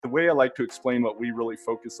way I like to explain what we really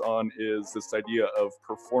focus on is this idea of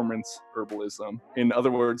performance herbalism. In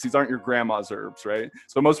other words, these aren't your grandma's herbs, right?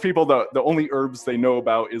 So most people, the only herbs they know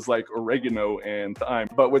about is like oregano and thyme.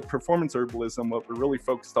 But with performance herbalism, what we're really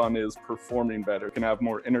focused on is performing better. Can I have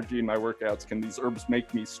more energy in my workouts? Can these herbs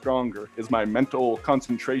make me stronger? Is my mental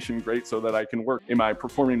concentration great so that I can work? Am I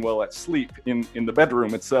performing well at sleep in the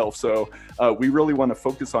bedroom itself? So we really want to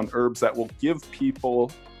focus on herbs that will give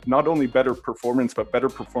people not only better performance, but better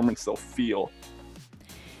performance they'll feel.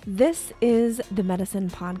 This is the Medicine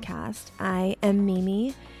Podcast. I am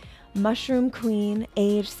Mimi, mushroom queen,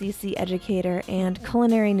 AHCC educator, and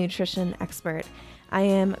culinary nutrition expert. I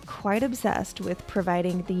am quite obsessed with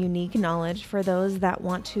providing the unique knowledge for those that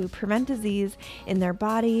want to prevent disease in their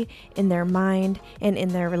body, in their mind, and in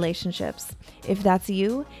their relationships. If that's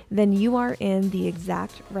you, then you are in the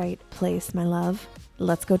exact right place, my love.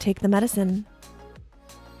 Let's go take the medicine.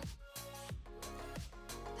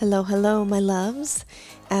 Hello, my loves.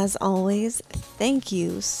 As always, thank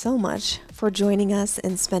you so much for joining us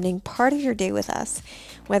and spending part of your day with us.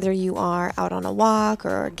 Whether you are out on a walk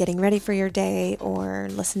or getting ready for your day or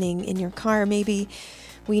listening in your car, maybe,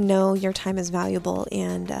 we know your time is valuable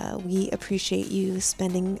and we appreciate you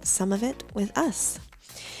spending some of it with us.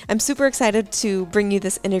 I'm super excited to bring you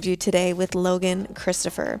this interview today with Logan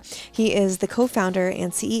Christopher. He is the co-founder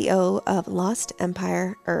and CEO of Lost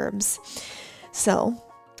Empire Herbs. So,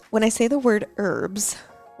 when I say the word herbs,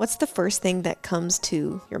 what's the first thing that comes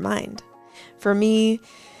to your mind? For me,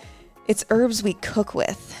 it's herbs we cook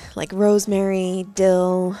with, like rosemary,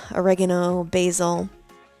 dill, oregano, basil,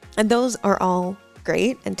 and those are all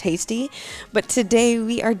great and tasty. But today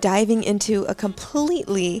we are diving into a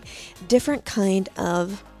completely different kind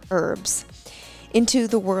of herbs, into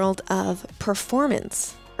the world of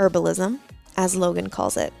performance herbalism, as Logan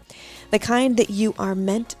calls it, the kind that you are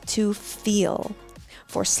meant to feel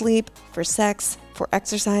for sleep, for sex, for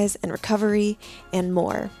exercise and recovery, and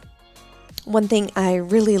more. One thing I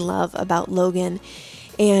really love about Logan,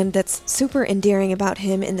 and that's super endearing about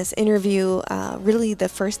him in this interview, really the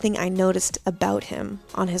first thing I noticed about him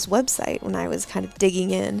on his website when I was kind of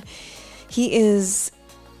digging in, he is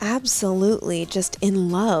absolutely just in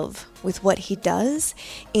love with what he does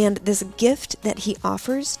and this gift that he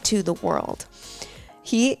offers to the world.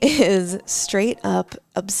 He is straight up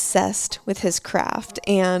obsessed with his craft,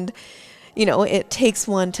 and it takes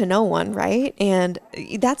one to know one, right? And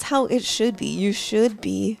that's how it should be. You should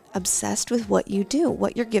be obsessed with what you do,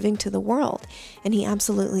 what you're giving to the world, and he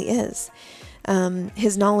absolutely is.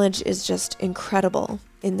 His knowledge is just incredible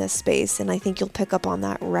in this space, and I think you'll pick up on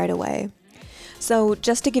that right away. So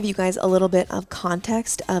just to give you guys a little bit of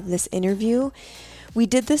context of this interview, we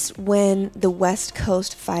did this when the West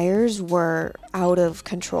Coast fires were out of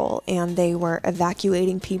control and they were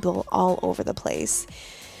evacuating people all over the place.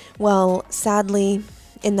 Well, sadly,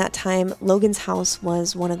 in that time, Logan's house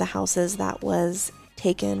was one of the houses that was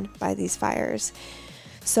taken by these fires.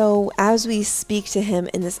 So as we speak to him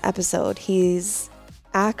in this episode, he's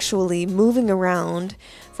actually moving around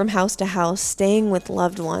from house to house, staying with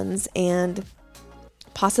loved ones, and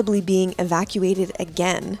possibly being evacuated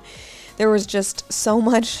again. There was just so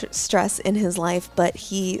much stress in his life, but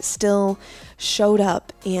he still showed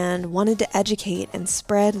up and wanted to educate and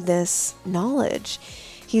spread this knowledge.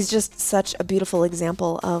 He's just such a beautiful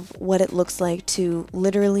example of what it looks like to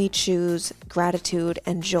literally choose gratitude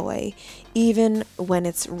and joy, even when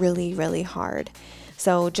it's really, really hard.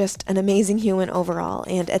 So just an amazing human overall.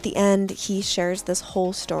 And at the end, he shares this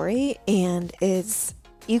whole story and is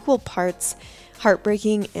equal parts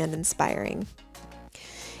heartbreaking and inspiring.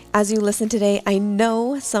 As you listen today, I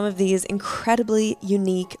know some of these incredibly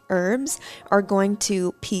unique herbs are going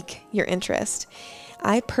to pique your interest.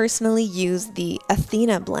 I personally use the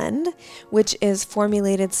Athena blend, which is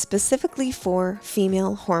formulated specifically for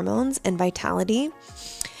female hormones and vitality,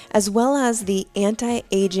 as well as the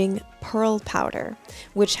anti-aging pearl powder,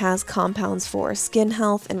 which has compounds for skin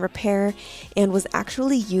health and repair and was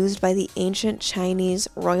actually used by the ancient Chinese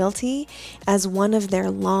royalty as one of their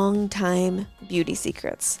long-time beauty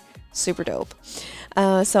secrets. Super dope.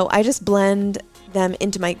 So I just blend them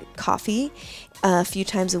into my coffee a few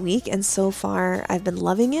times a week, and so far I've been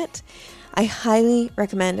loving it. I highly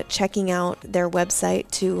recommend checking out their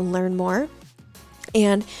website to learn more.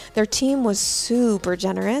 And their team was super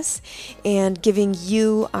generous and giving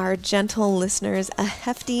you, our gentle listeners, a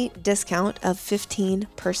hefty discount of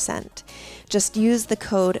 15%. Just use the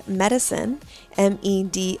code MEDICINE,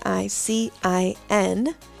 MEDICIN,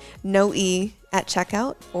 no E, at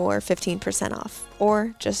checkout, or 15% off,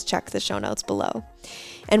 or just check the show notes below.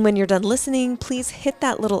 And when you're done listening, please hit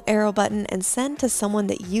that little arrow button and send to someone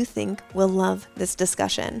that you think will love this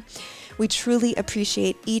discussion. We truly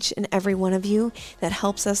appreciate each and every one of you that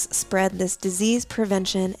helps us spread this disease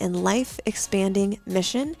prevention and life expanding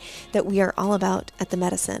mission that we are all about at The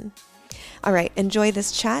Medicine. All right, enjoy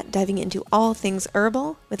this chat diving into all things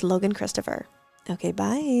herbal with Logan Christopher. Okay,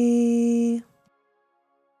 bye.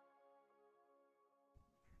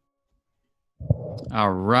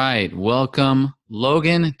 All right. Welcome,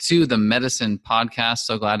 Logan, to the Medicine Podcast.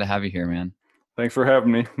 So glad to have you here, man. Thanks for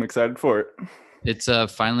having me. I'm excited for it. It's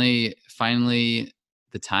finally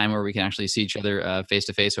the time where we can actually see each other face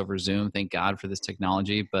to face over Zoom. Thank God for this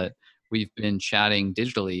technology. But we've been chatting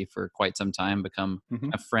digitally for quite some time, become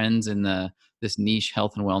friends in this niche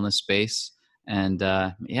health and wellness space. And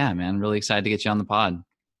yeah, man, really excited to get you on the pod.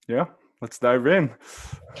 Yeah, let's dive in.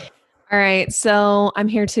 All right, so I'm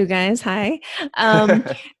here too, guys. Hi.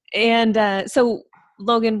 So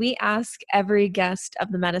Logan, we ask every guest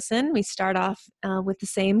of The Medicine, we start off with the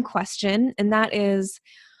same question, and that is,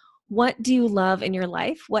 what do you love in your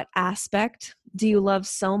life? What aspect do you love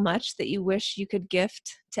so much that you wish you could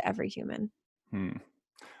gift to every human? Well,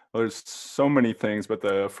 there's so many things, but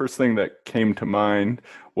the first thing that came to mind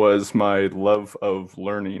was my love of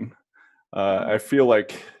learning. I feel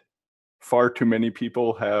like far too many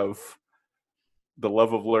people have the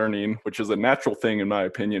love of learning, which is a natural thing in my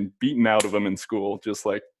opinion, beaten out of them in school, just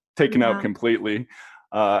like taken out completely.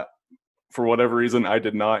 For whatever reason, I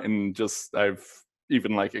did not, and I've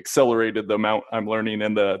even like accelerated the amount I'm learning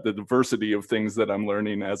and the diversity of things that I'm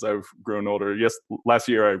learning as I've grown older. Yes, last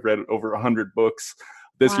year I read over 100 books.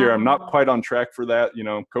 This year I'm not quite on track for that. You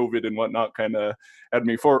know, COVID and whatnot kind of had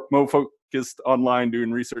me more focused online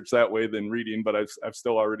doing research that way than reading, but I've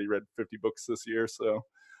still already read 50 books this year. So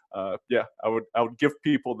yeah, I would give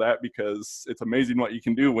people that, because it's amazing what you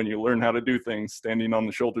can do when you learn how to do things, standing on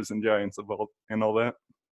the shoulders and giants and all that.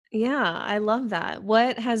 Yeah, I love that.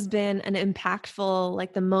 What has been an impactful,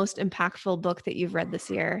 like the most impactful book that you've read this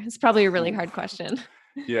year? It's probably a really hard question.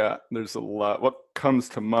 Yeah, there's a lot. What comes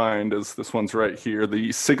to mind is this one's right here,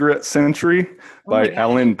 The Cigarette Century by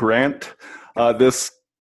Alan Brandt. This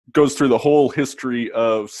goes through the whole history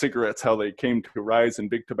of cigarettes, how they came to rise in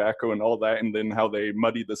big tobacco and all that, and then how they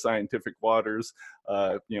muddied the scientific waters,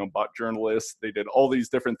 bought journalists. They did all these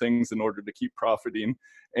different things in order to keep profiting.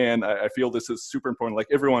 And I feel this is super important. Like,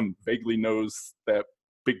 everyone vaguely knows that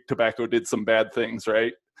big tobacco did some bad things,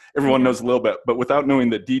 right? Everyone knows a little bit, but without knowing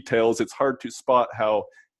the details, it's hard to spot how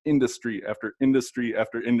industry after industry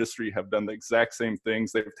after industry have done the exact same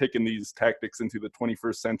things. They've taken these tactics into the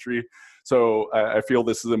 21st century. So I feel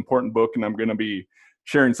this is an important book, and I'm going to be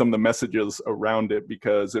sharing some of the messages around it,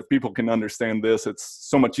 because if people can understand this, it's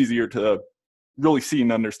so much easier to really see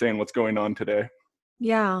and understand what's going on today.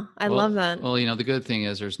 Yeah, I love that. Well, the good thing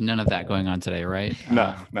is there's none of that going on today, right?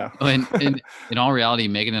 No. In all reality,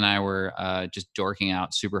 Megan and I were just dorking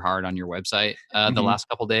out super hard on your website the last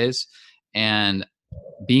couple of days, and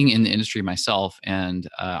being in the industry myself, and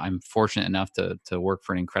I'm fortunate enough to work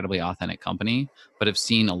for an incredibly authentic company, but have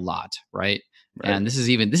seen a lot, right? And this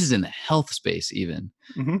is in the health space even.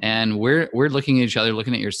 And we're looking at each other,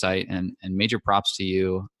 looking at your site, and major props to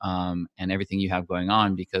you and everything you have going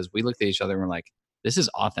on, because we looked at each other and we're like, this is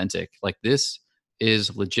authentic. Like, this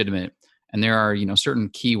is legitimate. And there are, certain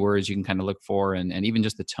keywords you can kind of look for, and even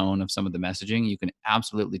just the tone of some of the messaging, you can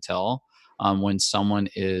absolutely tell when someone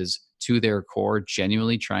is to their core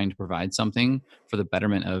genuinely trying to provide something for the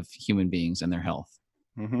betterment of human beings and their health.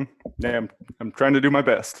 Yeah, I'm trying to do my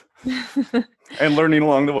best and learning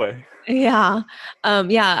along the way. Yeah.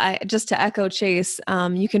 Just to echo Chase,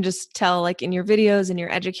 you can just tell, like, in your videos and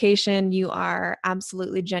your education, you are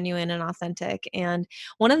absolutely genuine and authentic. And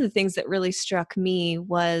one of the things that really struck me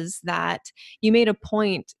was that you made a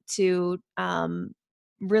point to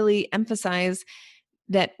really emphasize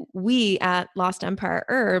that we at Lost Empire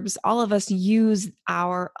Herbs, all of us use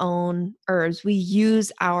our own herbs. We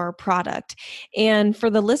use our product. And for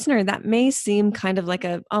the listener, that may seem kind of like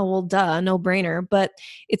no brainer, but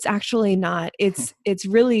it's actually not. It's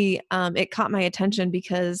really, it caught my attention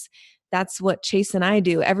because that's what Chase and I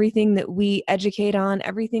do. Everything that we educate on,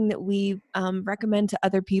 everything that we recommend to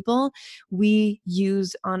other people, we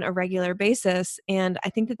use on a regular basis. And I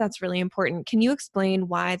think that that's really important. Can you explain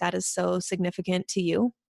why that is so significant to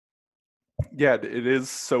you? Yeah, it is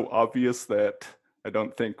so obvious that I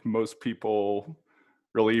don't think most people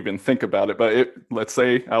really even think about it. But let's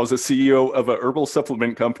say I was a CEO of a herbal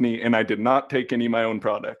supplement company and I did not take any of my own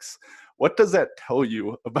products. what does that tell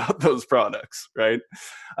you about those products, right?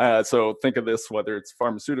 So think of this, whether it's a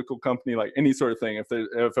pharmaceutical company, like any sort of thing,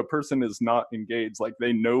 if a person is not engaged, like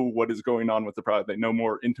they know what is going on with the product, they know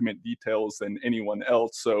more intimate details than anyone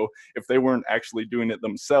else. So if they weren't actually doing it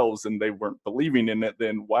themselves and they weren't believing in it,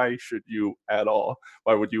 then why should you at all?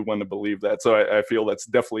 Why would you want to believe that? So I feel that's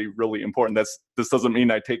definitely really important. This doesn't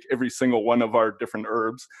mean I take every single one of our different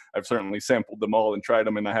herbs. I've certainly sampled them all and tried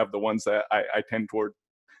them, and I have the ones that I tend toward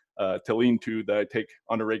to lean to, that I take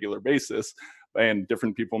on a regular basis, and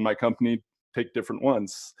different people in my company take different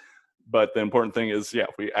ones. But the important thing is, yeah,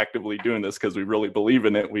 we actively doing this because we really believe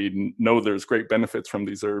in it. We know there's great benefits from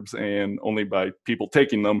these herbs, and only by people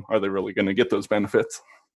taking them are they really going to get those benefits.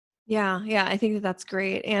 Yeah, I think that that's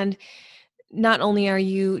great. And not only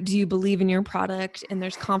do you believe in your product and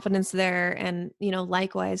there's confidence there, and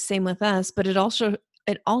likewise same with us, but it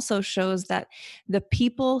also shows that the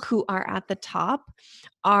people who are at the top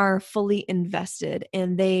are fully invested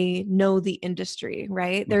and they know the industry,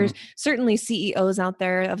 right? There's certainly CEOs out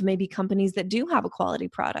there of maybe companies that do have a quality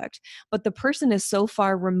product, but the person is so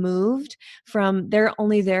far removed from, they're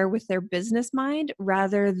only there with their business mind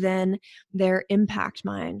rather than their impact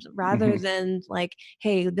mind, rather than like,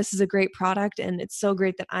 hey, this is a great product and it's so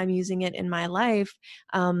great that I'm using it in my life.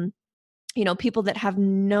 People that have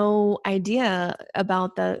no idea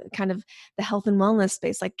about the kind of the health and wellness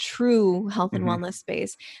space, like true health and wellness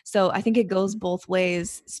space. So I think it goes both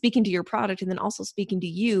ways, speaking to your product and then also speaking to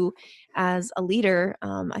you as a leader.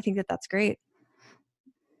 I think that that's great.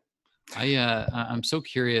 I'm so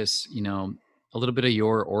curious, a little bit of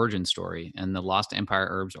your origin story and the Lost Empire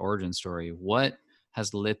Herbs origin story. What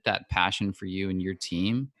has lit that passion for you and your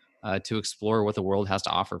team to explore what the world has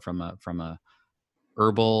to offer from a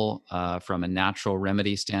herbal, from a natural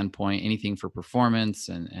remedy standpoint, anything for performance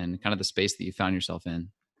and kind of the space that you found yourself in?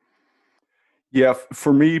 Yeah,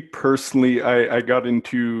 for me personally, I got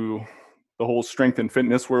into the whole strength and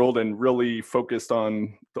fitness world and really focused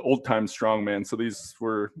on the old time strongman. So these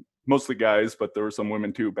were mostly guys, but there were some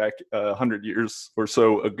women too back 100 years or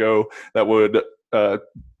so ago that would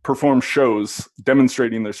perform shows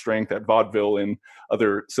demonstrating their strength at vaudeville and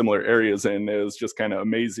other similar areas. And it was just kind of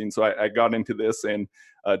amazing. So I got into this, and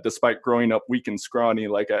despite growing up weak and scrawny,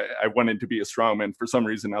 like I wanted to be a strongman. For some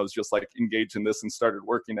reason, I was just like engaged in this and started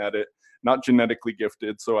working at it. Not genetically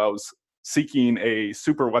gifted, so I was seeking a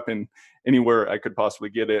super weapon anywhere I could possibly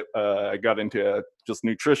get it. I got into just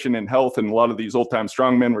nutrition and health, and a lot of these old time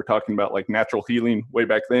strongmen were talking about like natural healing way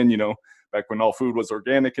back then, back when all food was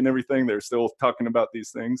organic and everything. They're still talking about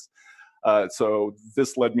these things. So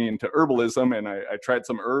this led me into herbalism, and I tried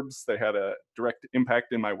some herbs. They had a direct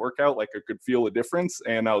impact in my workout, like I could feel a difference,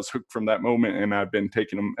 and I was hooked from that moment, and I've been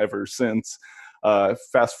taking them ever since.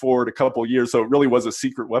 Fast forward a couple years, so it really was a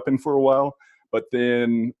secret weapon for a while. But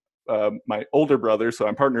then my older brother, so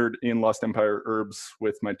I'm partnered in Lost Empire Herbs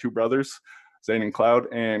with my two brothers, Zane and Cloud.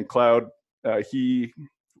 And Cloud, he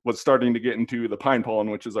was starting to get into the pine pollen,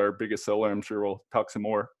 which is our biggest seller. I'm sure we'll talk some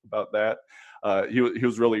more about that. He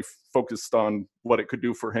was really focused on what it could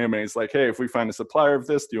do for him. And he's like, hey, if we find a supplier of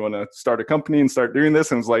this, do you want to start a company and start doing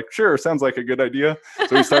this? And I was like, sure, sounds like a good idea.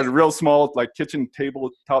 So we started real small, like kitchen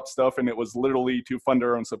tabletop stuff. And it was literally to fund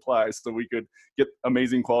our own supplies so we could get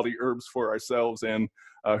amazing quality herbs for ourselves. And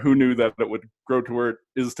who knew that it would grow to where it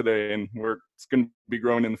is today and where it's going to be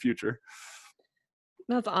growing in the future.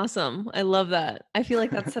 That's awesome. I love that. I feel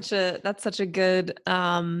like that's such a good,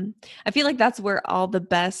 I feel like that's where all the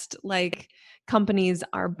best like companies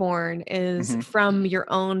are born, is from your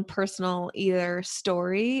own personal either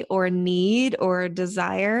story or need or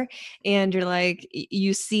desire. And you're like,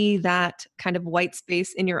 you see that kind of white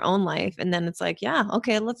space in your own life. And then it's like, yeah,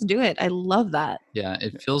 okay, let's do it. I love that. Yeah.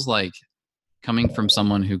 It feels like, coming from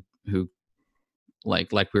someone who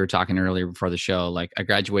like we were talking earlier before the show, like I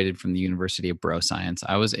graduated from the University of Bro Science.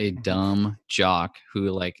 I was a dumb jock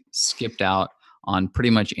who like skipped out on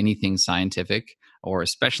pretty much anything scientific, or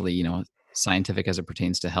especially, scientific as it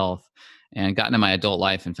pertains to health, and got into my adult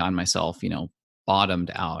life and found myself,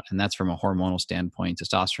 bottomed out. And that's from a hormonal standpoint,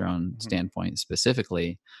 testosterone standpoint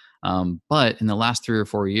specifically. But in the last 3 or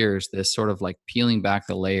 4 years, this sort of like peeling back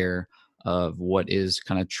the layer of what is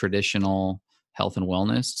kind of traditional health and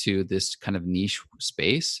wellness to this kind of niche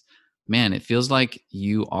space, man, it feels like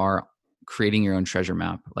you are creating your own treasure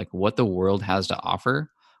map, like what the world has to offer.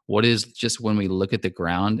 What is just when we look at the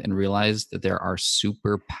ground and realize that there are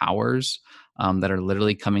superpowers that are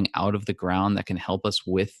literally coming out of the ground that can help us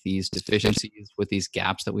with these deficiencies, with these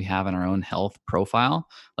gaps that we have in our own health profile.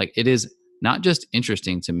 Like, it is not just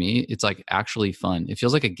interesting to me, it's like actually fun. It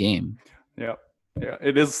feels like a game. Yeah. Yeah,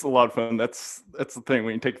 it is a lot of fun. That's the thing.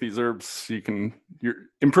 When you take these herbs, you can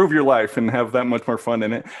improve your life and have that much more fun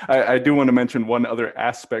in it. I do want to mention one other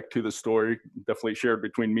aspect to the story, definitely shared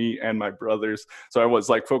between me and my brothers. So I was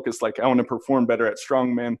like focused, like I want to perform better at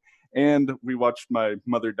strongman. And we watched my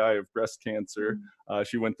mother die of breast cancer.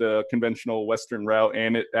 She went the conventional Western route,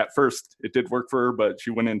 and at first it did work for her, but she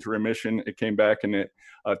went into remission. It came back, and it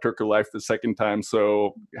took her life the second time.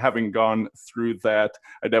 So having gone through that,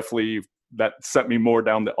 that set me more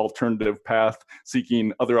down the alternative path,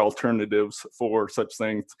 seeking other alternatives for such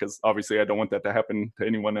things, because obviously I don't want that to happen to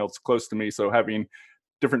anyone else close to me. So having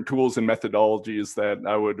different tools and methodologies that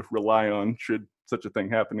I would rely on should such a thing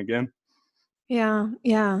happen again. Yeah,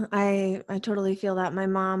 I totally feel that. My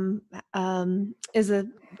mom is a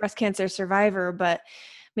breast cancer survivor, but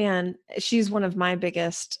man, she's one of my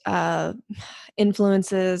biggest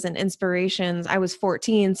influences and inspirations. I was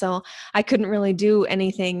 14, so I couldn't really do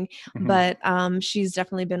anything, Mhm. but she's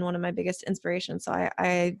definitely been one of my biggest inspirations. So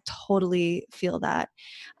I totally feel that.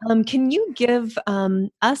 Can you give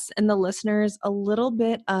us and the listeners a little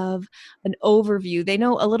bit of an overview? They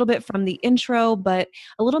know a little bit from the intro, but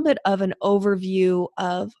a little bit of an overview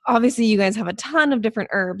of, obviously you guys have a ton of different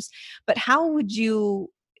herbs, but how would you,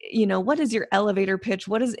 what is your elevator pitch?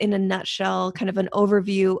 What is, in a nutshell, kind of an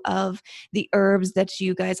overview of the herbs that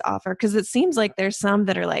you guys offer? Because it seems like there's some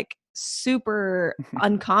that are like super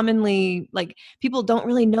uncommonly, like people don't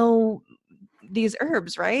really know these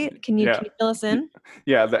herbs, right? Can you Yeah. fill us in?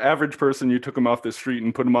 Yeah, the average person, you took them off the street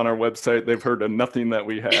and put them on our website, they've heard of nothing that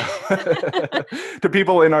we have. To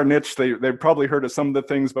people in our niche, they've probably heard of some of the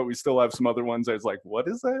things, but we still have some other ones. I was like, what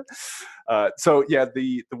is that? So yeah,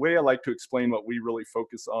 the way I like to explain what we really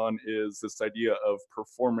focus on is this idea of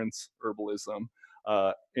performance herbalism.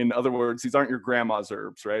 In other words, these aren't your grandma's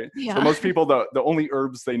herbs, right? So Yeah. most people, the only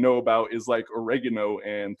herbs they know about is like oregano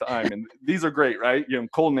and thyme, and these are great, right?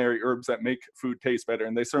 Culinary herbs that make food taste better,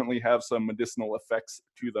 and they certainly have some medicinal effects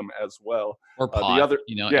to them as well. Or The pot. other,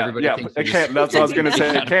 Everybody yeah, thinks you're just that's what I was going to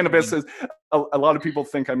drinking say. out of Cannabis it. is a lot of people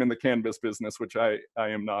think I'm in the cannabis business, which I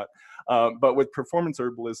am not. But with performance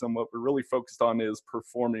herbalism, what we're really focused on is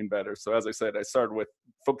performing better. So as I said, I started with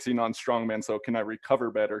focusing on strongman. So can I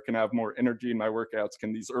recover better? Can I have more energy in my workouts?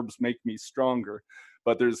 Can these herbs make me stronger?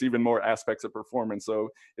 But there's even more aspects of performance. So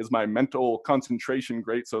is my mental concentration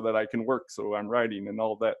great so that I can work? So I'm writing and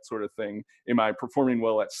all that sort of thing. Am I performing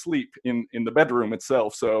well at sleep in the bedroom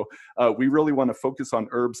itself? So we really want to focus on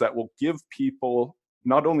herbs that will give people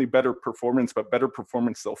not only better performance, but better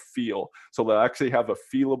performance they'll feel. So they'll actually have a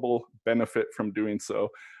feelable benefit from doing so.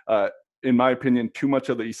 In my opinion, too much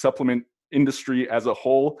of the supplement industry as a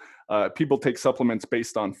whole, people take supplements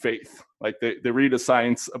based on faith. Like they read a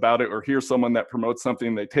science about it or hear someone that promotes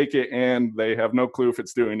something, they take it and they have no clue if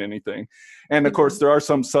it's doing anything. And of course, there are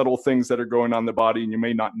some subtle things that are going on in the body and you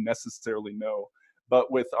may not necessarily know. But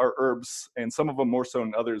with our herbs, and some of them more so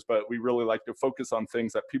than others, but we really like to focus on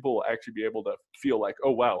things that people will actually be able to feel like,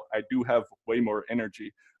 oh, wow, I do have way more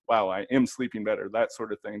energy. Wow, I am sleeping better, that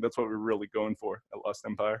sort of thing. That's what we're really going for at Lost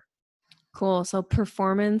Empire. Cool. So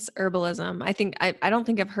performance herbalism. I don't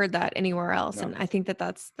think I've heard that anywhere else. No, And I think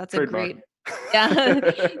that's a trademark. great, yeah,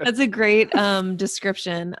 that's a great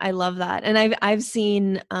description. I love that. And I've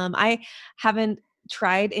seen I haven't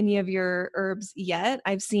tried any of your herbs yet.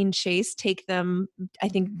 I've seen Chase take them, I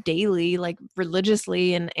think, daily, like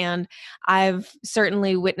religiously, and I've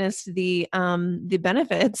certainly witnessed the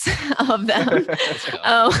benefits of them. Let's go.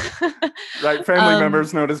 Oh. Right, family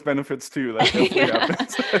members notice benefits too. That definitely Yeah.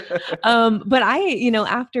 happens. But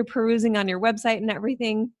after perusing on your website and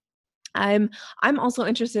everything, I'm also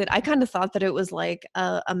interested. I kind of thought that it was like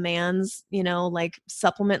a man's, like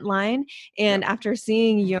supplement line. Yeah. And after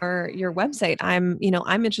seeing your website, I'm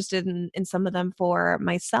interested in some of them for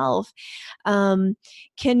myself. Um,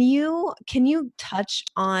 can you touch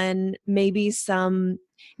on maybe some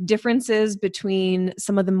differences between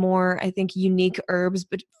some of the more, I think, unique herbs,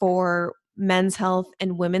 but for men's health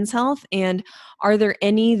and women's health? And are there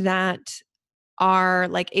any that are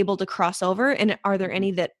like able to cross over, and are there Mhm.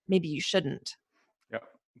 any that maybe you shouldn't? Yeah,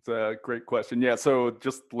 it's a great question. Yeah, so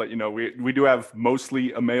just to let you know, we do have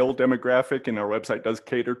mostly a male demographic, and our website does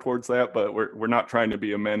cater towards that, but we're not trying to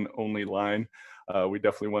be a men only line. We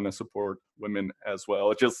definitely want to support women as well.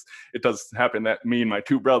 It does happen that me and my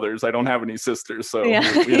two brothers, I don't have any sisters, so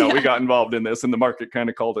Yeah. we got involved in this, and the market kind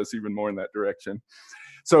of called us even more in that direction.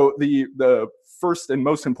 So the first and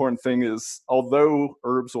most important thing is, although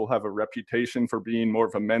herbs will have a reputation for being more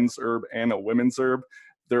of a men's herb and a women's herb,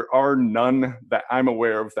 there are none that I'm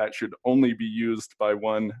aware of that should only be used by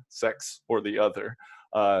one sex or the other.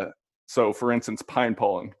 So for instance, pine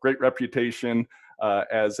pollen, great reputation.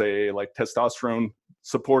 as a like testosterone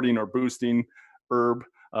supporting or boosting herb.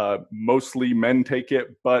 Mostly men take it,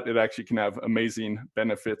 but it actually can have amazing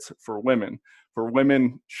benefits for women. For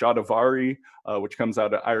women, shatavari, which comes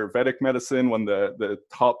out of Ayurvedic medicine, one of the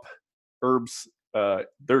top herbs,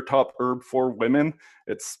 their top herb for women.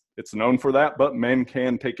 It's known for that, but men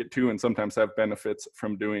can take it too and sometimes have benefits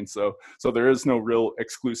from doing so. So there is no real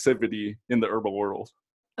exclusivity in the herbal world.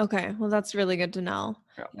 Okay, well, that's really good to know.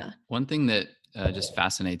 Yeah. One thing that just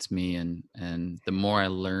fascinates me, and the more I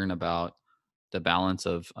learn about the balance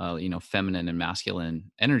of feminine and masculine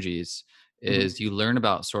energies, is you learn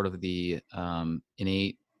about sort of the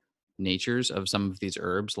innate natures of some of these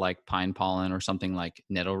herbs like pine pollen or something like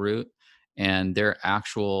nettle root, and their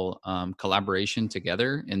actual collaboration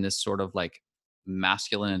together in this sort of like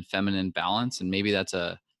masculine and feminine balance. And maybe that's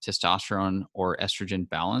a testosterone or estrogen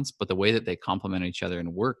balance, but the way that they complement each other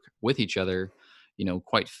and work with each other,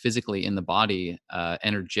 quite physically in the body,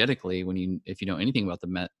 energetically, if you know anything about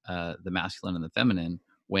the masculine and the feminine,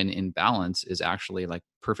 when in balance, is actually like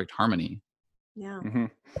perfect harmony. Yeah.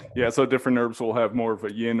 Yeah, so different herbs will have more of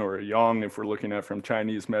a yin or a yang if we're looking at from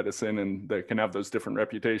Chinese medicine, and they can have those different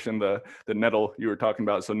reputation. The nettle you were talking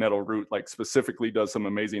about, so nettle root like specifically does some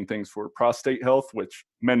amazing things for prostate health, which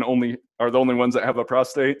men only are the only ones that have a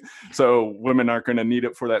prostate. So women aren't going to need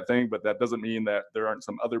it for that thing, but that doesn't mean that there aren't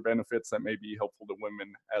some other benefits that may be helpful to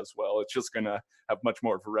women as well. It's just going to have much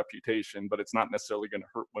more of a reputation, but it's not necessarily going to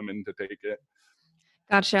hurt women to take it.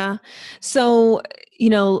 Gotcha. So,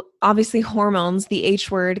 obviously hormones, the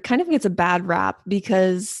H word, kind of gets a bad rap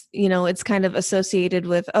because, it's kind of associated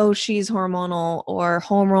with, oh, she's hormonal, or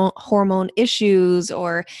hormone issues,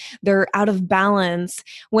 or they're out of balance,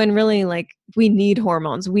 when really, like, we need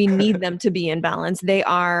hormones. We need them to be in balance. They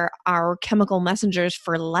are our chemical messengers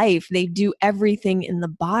for life. They do everything in the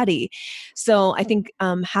body. So I think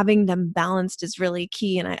having them balanced is really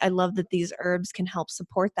key. And I love that these herbs can help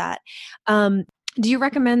support that. Do you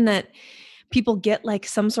recommend that people get like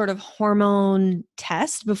some sort of hormone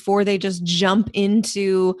test before they just jump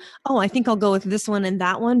into, oh, I think I'll go with this one and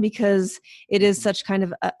that one, because it is such kind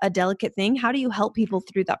of a delicate thing? How do you help people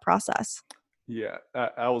through that process? Yeah,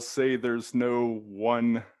 I will say there's no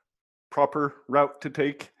one proper route to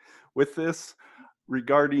take with this.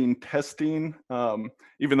 Regarding testing,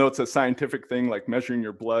 even though it's a scientific thing like measuring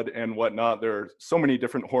your blood and whatnot, there are so many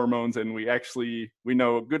different hormones, and we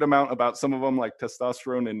know a good amount about some of them, like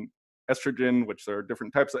testosterone and estrogen, which there are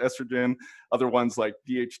different types of estrogen. Other ones like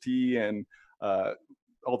DHT and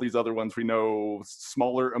all these other ones, we know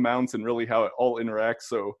smaller amounts and really how it all interacts.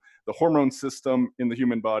 So the hormone system in the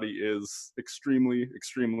human body is extremely,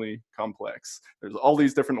 extremely complex. There's all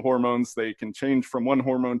these different hormones. They can change from one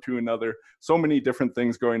hormone to another. So many different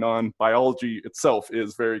things going on. Biology itself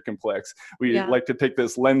is very complex. We like to take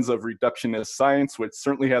this lens of reductionist science, which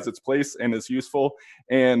certainly has its place and is useful.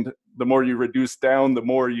 And the more you reduce down, the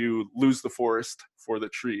more you lose the forest for the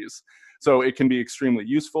trees. So it can be extremely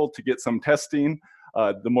useful to get some testing.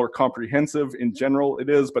 The more comprehensive in general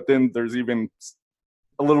it is, but then there's even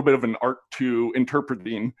a little bit of an art to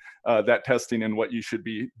interpreting that testing and what you should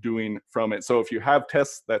be doing from it. So if you have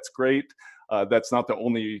tests, that's great. That's not the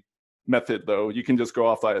only method, though. You can just go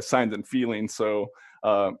off signs and feelings. So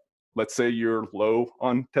let's say you're low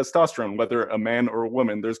on testosterone, whether a man or a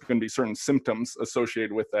woman, there's going to be certain symptoms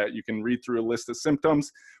associated with that. You can read through a list of symptoms.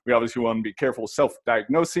 We obviously want to be careful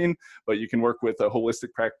self-diagnosing, but you can work with a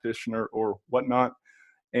holistic practitioner or whatnot.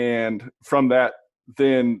 And from that,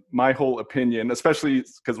 then my whole opinion, especially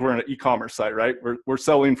because we're an e-commerce site, right? We're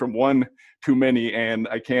selling from one to many, and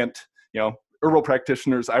I can't, herbal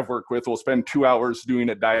practitioners I've worked with will spend 2 hours doing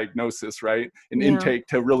a diagnosis, right? An intake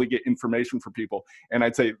to really get information for people. And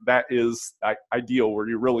I'd say that is ideal, where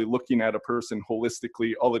you're really looking at a person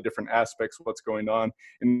holistically, all the different aspects of what's going on,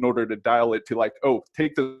 in order to dial it to like, oh,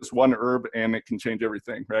 take this one herb and it can change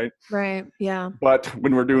everything, right? Right. Yeah. But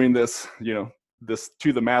when we're doing this, this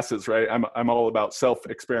to the masses, right? I'm all about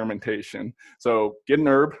self-experimentation. So get an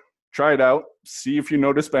herb, try it out, see if you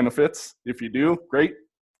notice benefits. If you do, great,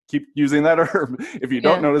 keep using that herb. If you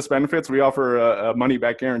don't notice benefits, we offer a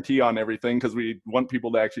money-back guarantee on everything, because we want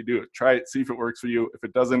people to actually do it. Try it, see if it works for you. If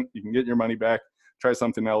it doesn't, you can get your money back, try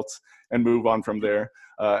something else, and move on from there.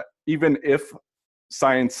 Even if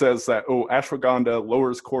science says that, oh, ashwagandha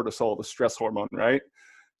lowers cortisol, the stress hormone, right?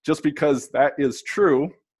 Just because that is true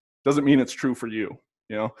doesn't mean it's true for you.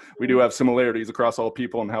 We do have similarities across all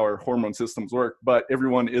people and how our hormone systems work, but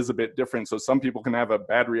everyone is a bit different. So some people can have a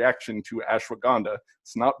bad reaction to ashwagandha.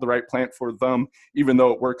 It's not the right plant for them, even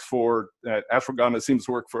though it works for, ashwagandha seems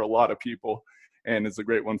to work for a lot of people, and it's a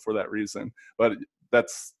great one for that reason. But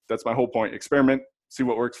that's my whole point. Experiment, see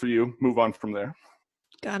what works for you, move on from there.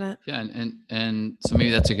 Got it. Yeah, and so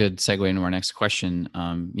maybe that's a good segue into our next question.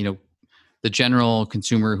 The general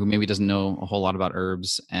consumer who maybe doesn't know a whole lot about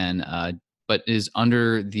herbs and but is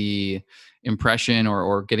under the impression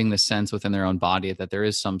or getting the sense within their own body that there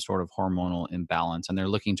is some sort of hormonal imbalance, and they're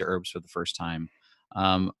looking to herbs for the first time.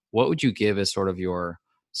 What would you give as sort of your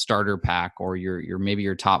starter pack, or your maybe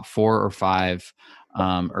your top 4 or 5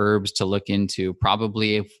 herbs to look into?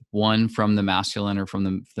 Probably one from the masculine or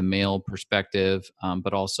from the male perspective,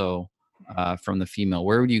 but also from the female.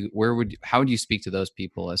 How would you speak to those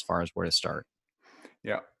people as far as where to start?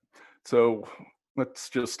 Yeah. So let's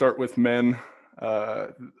just start with men.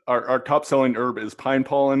 Our top selling herb is pine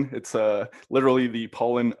pollen. It's literally the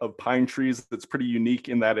pollen of pine trees. It's pretty unique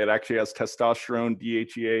in that it actually has testosterone,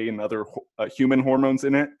 DHEA, and other human hormones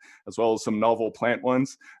in it, as well as some novel plant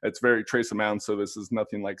ones. It's very trace amounts, so this is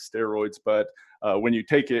nothing like steroids. But when you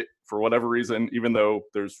take it, for whatever reason, even though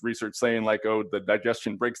there's research saying like, oh, the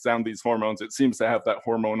digestion breaks down these hormones, it seems to have that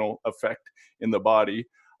hormonal effect in the body.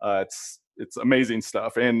 It's amazing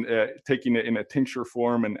stuff. And taking it in a tincture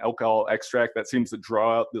form and alcohol extract, that seems to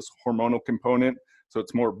draw out this hormonal component. So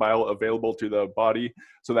it's more bioavailable to the body.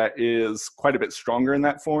 So that is quite a bit stronger in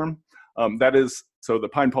that form. So the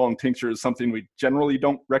pine pollen tincture is something we generally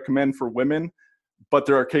don't recommend for women, but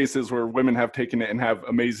there are cases where women have taken it and have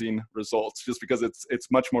amazing results just because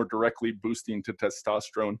it's much more directly boosting to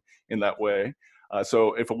testosterone in that way.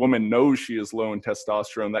 So if a woman knows she is low in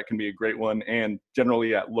testosterone, that can be a great one. And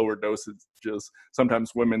generally at lower dosages,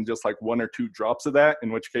 sometimes women just like 1 or 2 drops of that,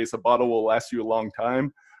 in which case a bottle will last you a long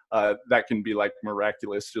time. That can be like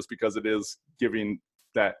miraculous just because it is giving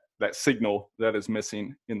that signal that is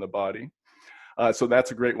missing in the body. So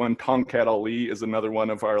that's a great one. Tongkat Ali is another one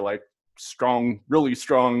of our like really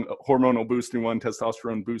strong hormonal boosting one,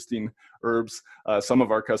 testosterone boosting herbs. Some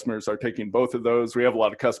of our customers are taking both of those. We have a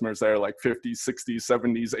lot of customers that are like 50s, 60s,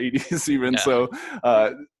 70s, 80s even. Yeah. So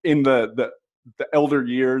in the elder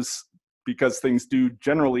years, because things do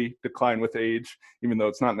generally decline with age, even though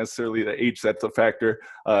it's not necessarily the age that's a factor,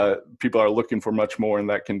 people are looking for much more, and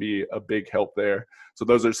that can be a big help there. So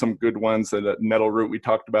those are some good ones. The nettle root we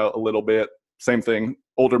talked about a little bit. Same thing,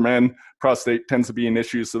 older men, prostate tends to be an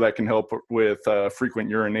issue, so that can help with frequent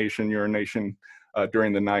urination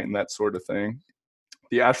during the night and that sort of thing.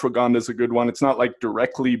 The ashwagandha is a good one. It's not like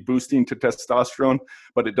directly boosting to testosterone,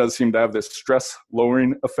 but it does seem to have this stress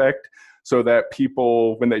lowering effect so that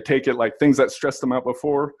people, when they take it, like things that stressed them out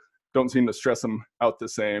before don't seem to stress them out the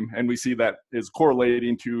same. And we see that is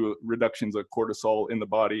correlating to reductions of cortisol in the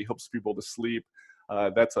body, helps people to sleep.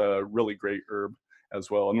 That's a really great herb as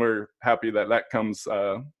well, and we're happy that comes.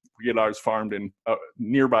 We get ours farmed in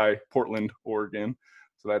nearby Portland, Oregon,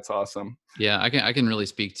 so that's awesome. Yeah, I can really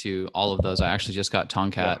speak to all of those. I actually just got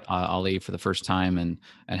Tongkat Ali for the first time, and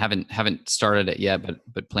haven't started it yet,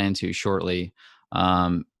 but plan to shortly.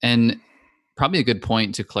 And probably a good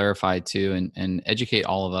point to clarify too, and educate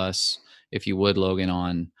all of us, if you would, Logan,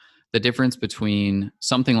 on the difference between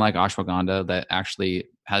something like ashwagandha that actually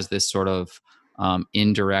has this sort of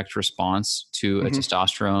indirect response to a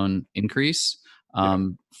testosterone increase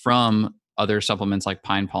from other supplements like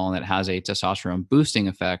pine pollen that has a testosterone boosting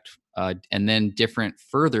effect, and then different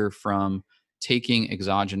further from taking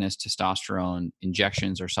exogenous testosterone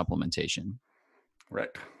injections or supplementation. Right.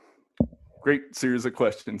 Great series of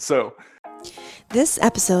questions. So this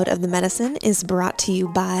episode of The Medicine is brought to you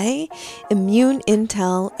by Immune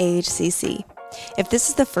Intel AHCC. If this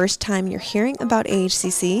is the first time you're hearing about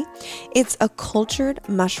AHCC, it's a cultured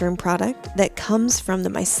mushroom product that comes from the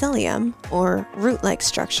mycelium, or root-like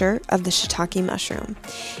structure, of the shiitake mushroom.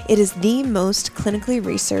 It is the most clinically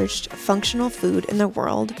researched functional food in the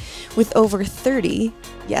world, with over 30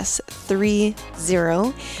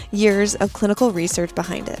 years of clinical research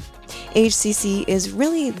behind it. AHCC is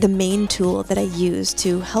really the main tool that I use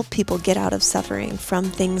to help people get out of suffering from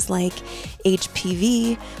things like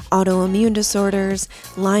HPV, autoimmune disorders,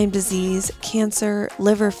 Lyme disease, cancer,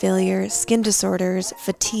 liver failure, skin disorders,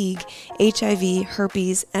 fatigue, HIV,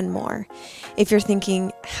 herpes, and more. If you're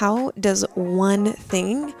thinking, how does one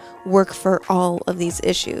thing work for all of these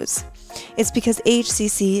issues? It's because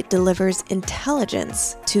AHCC delivers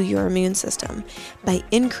intelligence to your immune system by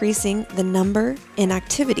increasing the number and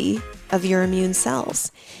activity of your immune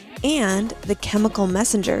cells and the chemical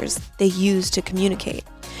messengers they use to communicate.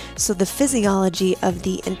 So the physiology of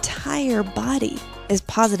the entire body is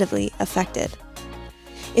positively affected.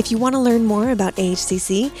 If you want to learn more about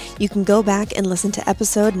AHCC, you can go back and listen to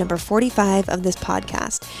episode number 45 of this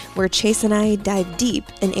podcast, where Chase and I dive deep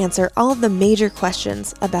and answer all of the major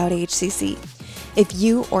questions about AHCC. If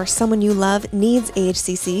you or someone you love needs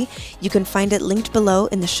AHCC, you can find it linked below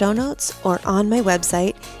in the show notes or on my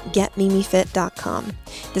website, getmimifit.com.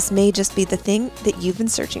 This may just be the thing that you've been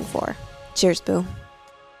searching for. Cheers, boo.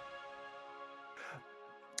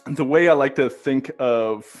 The way I like to think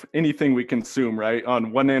of anything we consume, right?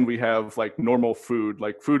 On one end, we have like normal food,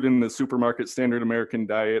 like food in the supermarket, standard American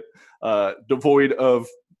diet, devoid of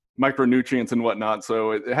micronutrients and whatnot.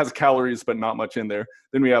 So it has calories, but not much in there.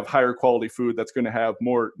 Then we have higher quality food that's going to have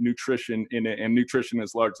more nutrition in it. And nutrition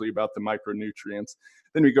is largely about the micronutrients.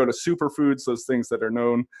 Then we go to superfoods, those things that are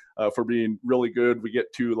known for being really good. We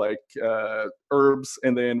get to like herbs,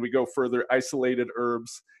 and then we go further, isolated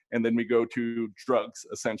herbs. And then we go to drugs,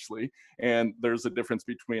 essentially. And there's a difference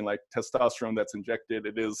between like testosterone that's injected.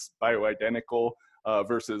 It is bioidentical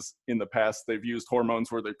versus in the past, they've used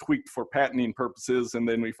hormones where they're tweaked for patenting purposes. And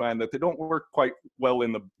then we find that they don't work quite well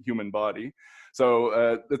in the human body.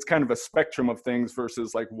 So it's kind of a spectrum of things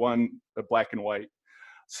versus like one black and white.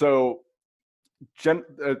 So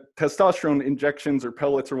testosterone injections or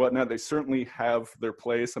pellets or whatnot, they certainly have their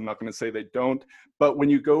place. I'm not going to say they don't, but when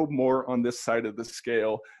you go more on this side of the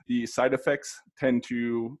scale, the side effects tend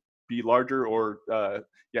to be larger, or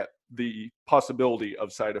the possibility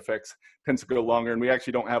of side effects tends to go longer. And we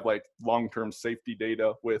actually don't have like long-term safety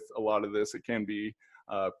data with a lot of this. It can be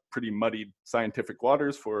pretty muddied scientific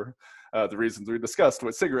waters for the reasons we discussed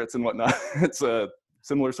with cigarettes and whatnot. It's a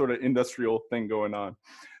similar sort of industrial thing going on.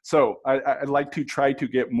 So I like to try to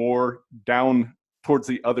get more down towards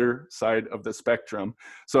the other side of the spectrum.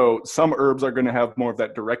 So some herbs are going to have more of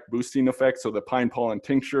that direct boosting effect. So the pine pollen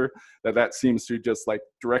tincture, that seems to just like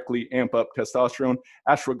directly amp up testosterone.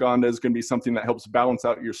 Ashwagandha is going to be something that helps balance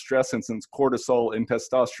out your stress. And since cortisol and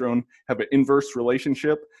testosterone have an inverse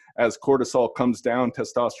relationship, as cortisol comes down,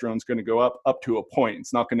 testosterone is going to go up to a point.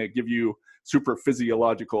 It's not going to give you super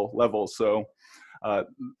physiological levels. So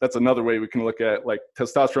that's another way we can look at like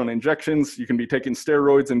testosterone injections. You can be taking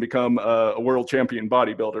steroids and become a world champion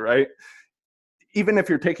bodybuilder, right? Even if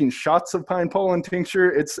you're taking shots of pine pollen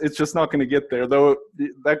tincture, it's just not going to get there, though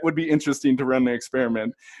that would be interesting to run the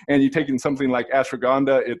experiment. And you're taking something like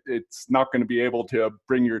ashwagandha, it's not going to be able to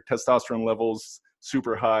bring your testosterone levels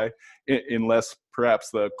super high unless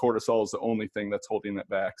perhaps the cortisol is the only thing that's holding it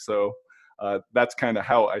back. So that's kind of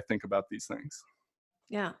how I think about these things.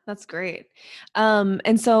 Yeah, that's great.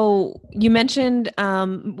 And so you mentioned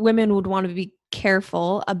women would want to be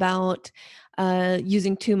careful about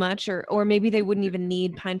using too much, or maybe they wouldn't even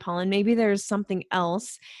need pine pollen. Maybe there's something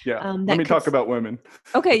else. Yeah, let me talk about women.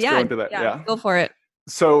 Okay, Let's go into that. Yeah, go for it.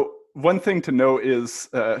 So one thing to know is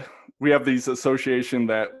we have these association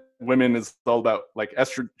that women is all about like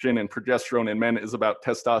estrogen and progesterone, and men is about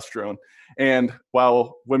testosterone. And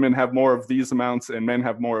while women have more of these amounts and men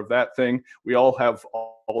have more of that thing, we all have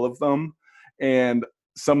all of them. And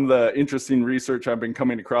some of the interesting research I've been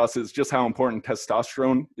coming across is just how important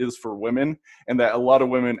testosterone is for women, and that a lot of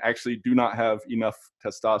women actually do not have enough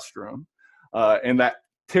testosterone. And that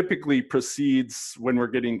typically precedes when we're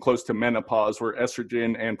getting close to menopause, where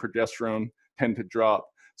estrogen and progesterone tend to drop.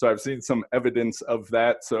 So I've seen some evidence of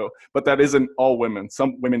that. So, but that isn't all women.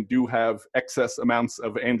 Some women do have excess amounts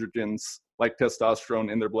of androgens like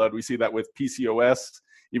testosterone in their blood. We see that with PCOS,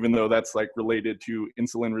 even though that's like related to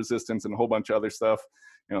insulin resistance and a whole bunch of other stuff.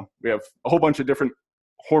 You know, we have a whole bunch of different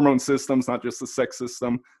hormone systems, not just the sex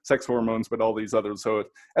system, sex hormones, but all these others. So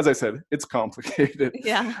as I said, it's complicated.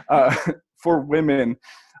 Yeah. For women,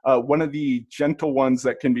 one of the gentle ones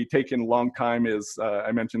that can be taken a long time is,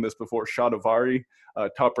 I mentioned this before, shatavari,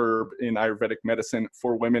 top herb in Ayurvedic medicine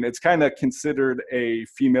for women. It's kind of considered a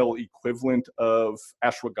female equivalent of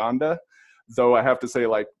ashwagandha, though I have to say,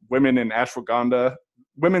 like, women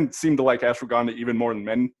seem to like ashwagandha even more than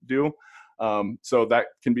men do. So that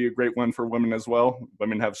can be a great one for women as well.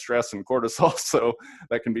 Women have stress and cortisol, so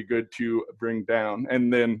that can be good to bring down.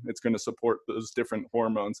 And then it's going to support those different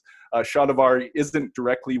hormones. Shatavari isn't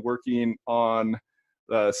directly working on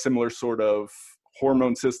similar sort of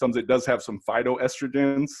hormone systems. It does have some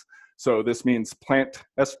phytoestrogens. So this means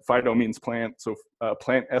phyto means plant, so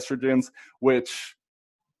plant estrogens, which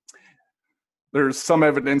there's some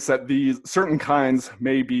evidence that these certain kinds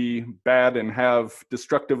may be bad and have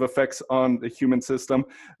destructive effects on the human system.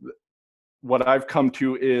 What I've come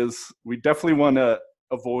to is we definitely want to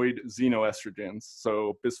avoid xenoestrogens,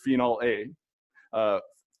 so bisphenol A,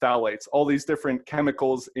 phthalates, all these different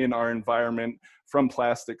chemicals in our environment, from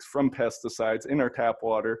plastics, from pesticides, in our tap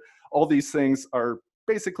water. All these things are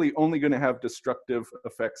basically only going to have destructive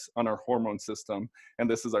effects on our hormone system. And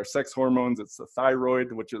this is our sex hormones. It's the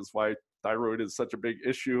thyroid, which is why thyroid is such a big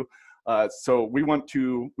issue. So we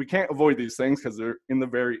can't avoid these things because they're in the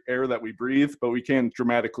very air that we breathe, but we can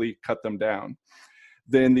dramatically cut them down.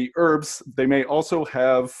 Then the herbs, they may also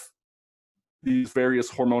have these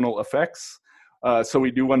various hormonal effects. So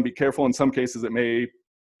we do want to be careful. In some cases, it may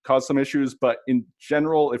cause some issues, but in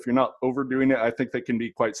general, if you're not overdoing it, I think they can be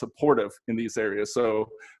quite supportive in these areas. So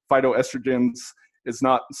phytoestrogens is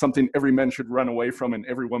not something every man should run away from and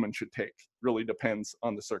every woman should take. Really depends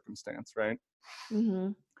on the circumstance, right?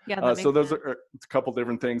 Mm-hmm. Yeah, so those are a couple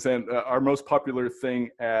different things. And our most popular thing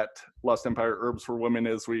at Lost Empire Herbs for Women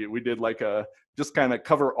is we did like just kind of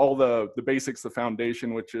cover all the basics, the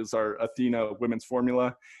foundation, which is our Athena women's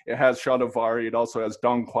formula. It has shatavari. It also has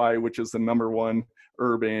dong quai, which is the #1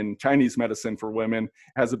 herb in Chinese medicine for women. It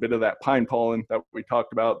has a bit of that pine pollen that we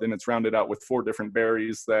talked about. Then it's rounded out with 4 different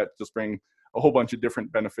berries that just bring a whole bunch of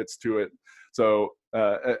different benefits to it. So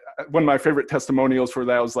one of my favorite testimonials for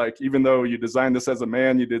that was like, even though you designed this as a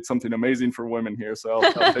man, you did something amazing for women here. So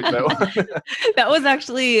I'll take that one. That was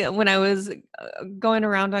actually when I was going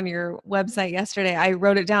around on your website yesterday, I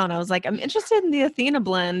wrote it down. I was like, I'm interested in the Athena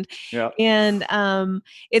blend. Yeah. And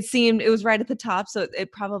it was right at the top. So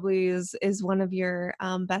it probably is one of your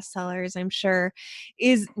best sellers, I'm sure.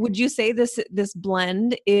 Would you say this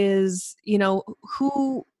blend is,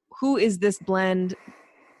 who is this blend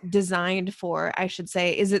designed for, I should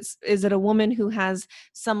say? Is it a woman who has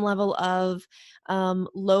some level of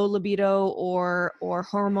low libido or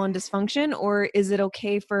hormone dysfunction, or is it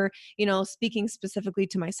okay for, speaking specifically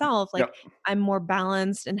to myself, like I'm more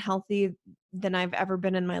balanced and healthy than I've ever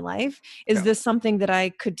been in my life? Is this something that I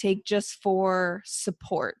could take just for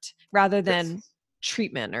support rather than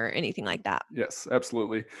treatment or anything like that? Yes,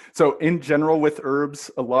 absolutely. So in general with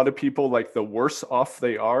herbs, a lot of people, like the worse off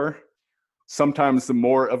they are, sometimes the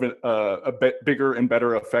more of a bit bigger and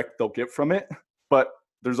better effect they'll get from it. But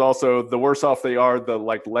there's also the worse off they are, the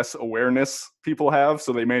like less awareness people have,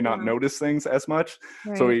 so they may not notice things as much.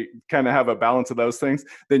 Right. So we kind of have a balance of those things.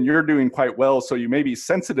 Then you're doing quite well, so you may be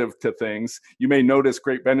sensitive to things. You may notice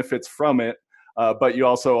great benefits from it, but you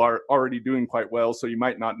also are already doing quite well, so you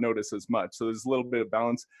might not notice as much. So there's a little bit of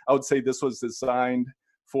balance. I would say this was designed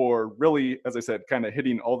for really, as I said, kind of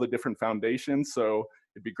hitting all the different foundations. So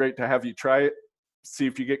it'd be great to have you try it, see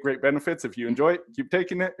if you get great benefits. If you enjoy it, keep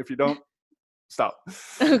taking it. If you don't, stop.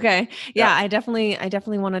 Okay. Yeah, I definitely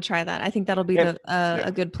want to try that. I think that'll be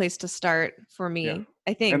a good place to start for me. Yeah.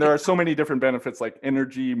 I think. And there are so many different benefits like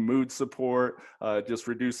energy, mood support, just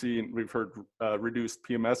reducing, we've heard reduced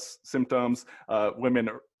PMS symptoms, women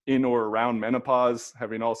in or around menopause,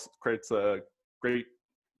 having all creates great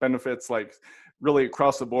benefits, like really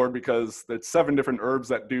across the board, because there's 7 different herbs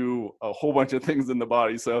that do a whole bunch of things in the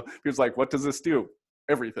body. So people's like, what does this do?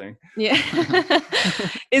 Everything. Yeah.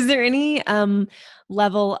 Is there any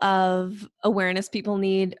level of awareness people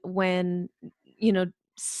need when,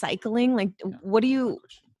 cycling? Like, what do you,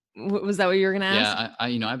 was that what you were going to ask?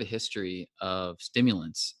 Yeah, I have a history of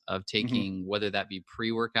stimulants, of taking, whether that be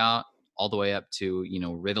pre-workout all the way up to,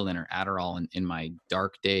 Ritalin or Adderall in my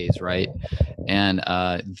dark days, right? And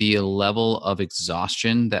the level of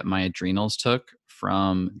exhaustion that my adrenals took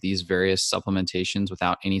from these various supplementations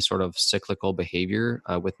without any sort of cyclical behavior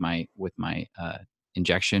with my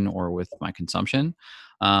injection or with my consumption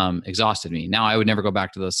exhausted me. Now I would never go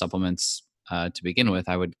back to those supplements to begin with.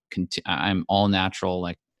 I'm all natural,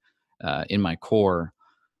 like in my core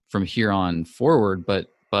from here on forward.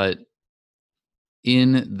 But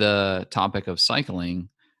in the topic of cycling,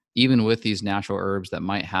 even with these natural herbs that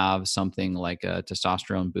might have something like a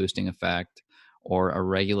testosterone boosting effect or a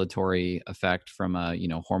regulatory effect from a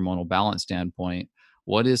hormonal balance standpoint,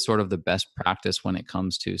 what is sort of the best practice when it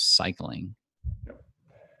comes to cycling?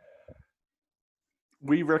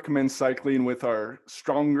 We recommend cycling with our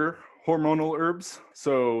stronger hormonal herbs.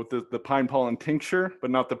 So the pine pollen tincture,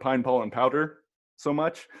 but not the pine pollen powder so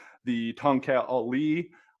much. The Tongkat Ali,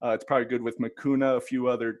 it's probably good with Mucuna, a few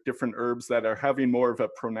other different herbs that are having more of a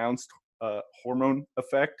pronounced hormone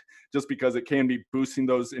effect, just because it can be boosting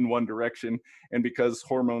those in one direction. And because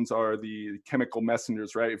hormones are the chemical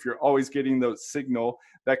messengers, right? If you're always getting those signal,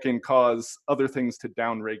 that can cause other things to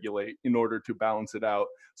downregulate in order to balance it out.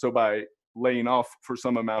 So by laying off for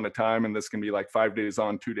some amount of time, and this can be like 5 days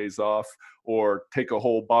on, 2 days off, or take a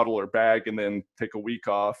whole bottle or bag and then take a week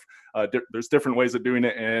off. There's different ways of doing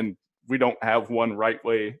it, and we don't have one right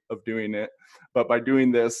way of doing it. But by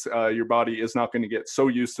doing this, your body is not going to get so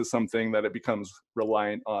used to something that it becomes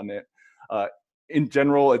reliant on it. In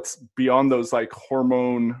general, it's beyond those like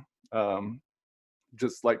hormone,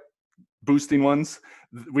 just like boosting ones,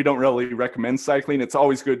 we don't really recommend cycling. It's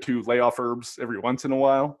always good to lay off herbs every once in a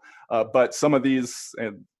while. But some of these,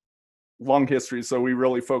 long history, so we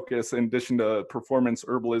really focus, in addition to performance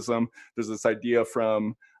herbalism, there's this idea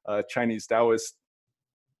from Chinese Taoist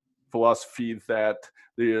philosophy that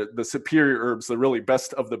the superior herbs, the really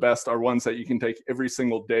best of the best, are ones that you can take every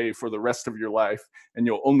single day for the rest of your life, and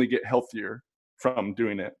you'll only get healthier from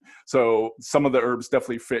doing it. So some of the herbs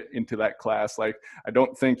definitely fit into that class. Like, I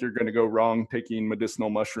don't think you're going to go wrong taking medicinal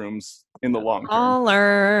mushrooms in the long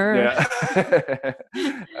term. Yeah.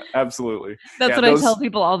 Absolutely. That's what I tell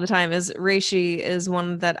people all the time, is reishi is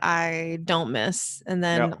one that I don't miss. And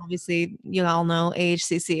then obviously you all know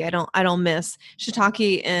AHCC. I don't miss.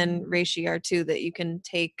 Shiitake and reishi are two that you can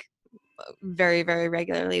take very, very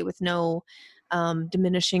regularly with no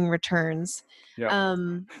diminishing returns. Yeah.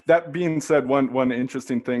 That being said, one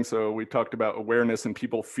interesting thing, so we talked about awareness and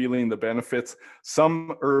people feeling the benefits.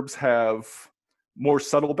 Some herbs have more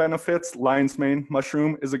subtle benefits. Lion's mane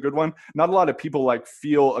mushroom is a good one. Not a lot of people like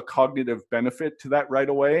feel a cognitive benefit to that right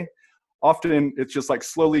away. Often it's just like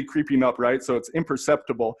slowly creeping up, right? So it's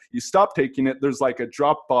imperceptible. You stop taking it, there's like a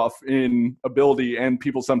drop off in ability, and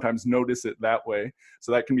people sometimes notice it that way.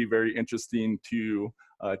 So that can be very interesting to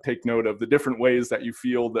take note of the different ways that you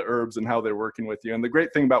feel the herbs and how they're working with you. And the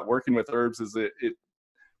great thing about working with herbs is it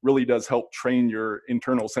really does help train your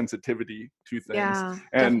internal sensitivity to things. Yeah,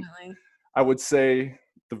 and definitely. I would say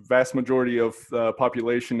the vast majority of the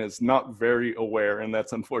population is not very aware, and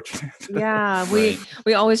that's unfortunate. Yeah,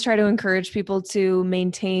 we always try to encourage people to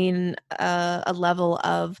maintain a level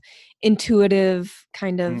of intuitive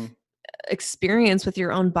kind of experience with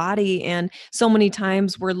your own body. And so many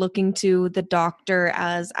times we're looking to the doctor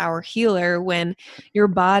as our healer, when your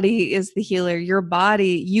body is the healer. Your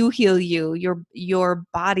body, you heal you. Your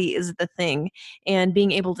body is the thing. And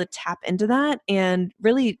being able to tap into that, and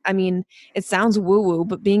really, I mean, it sounds woo-woo,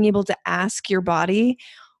 but being able to ask your body,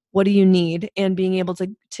 what do you need? And being able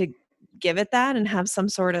to give it that and have some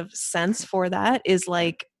sort of sense for that is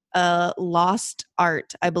like a lost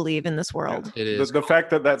art, I believe, in this world. It is. The fact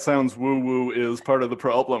that sounds woo-woo is part of the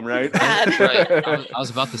problem, right? Right. I was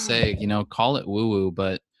about to say, call it woo-woo,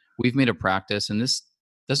 but we've made a practice, and this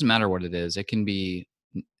doesn't matter what it is. It can be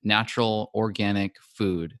natural, organic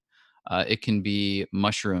food. It can be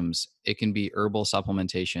mushrooms. It can be herbal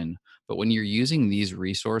supplementation. But when you're using these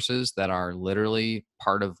resources that are literally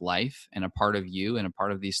part of life and a part of you and a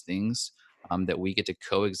part of these things that we get to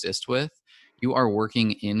coexist with, you are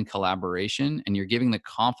working in collaboration, and you're giving the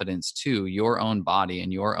confidence to your own body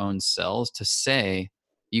and your own cells to say,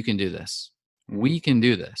 you can do this. We can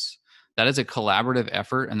do this. That is a collaborative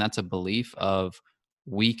effort, and that's a belief of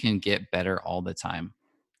we can get better all the time.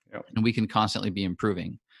 Yep. And we can constantly be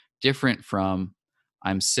improving. Different from,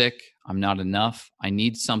 I'm sick, I'm not enough, I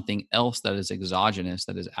need something else that is exogenous,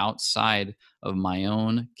 that is outside of my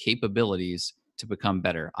own capabilities to become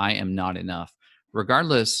better. I am not enough.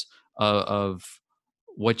 Regardless of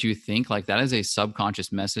what you think, like, that is a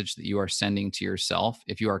subconscious message that you are sending to yourself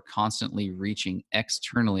if you are constantly reaching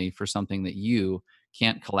externally for something that you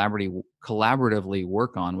can't collaboratively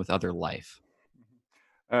work on with other life.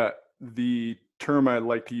 The term I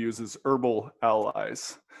like to use is herbal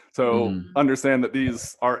allies. So understand that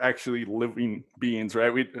these are actually living beings,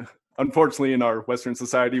 right? Unfortunately, in our Western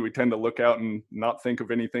society, we tend to look out and not think of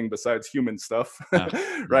anything besides human stuff,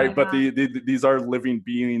 right? But these are living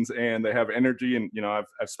beings, and they have energy. And I've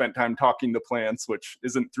spent time talking to plants, which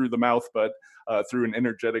isn't through the mouth, but through an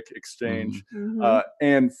energetic exchange,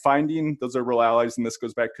 and finding those herbal allies. And this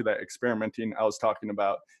goes back to that experimenting I was talking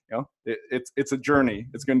about. It's a journey.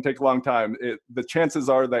 It's going to take a long time. The chances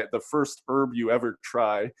are that the first herb you ever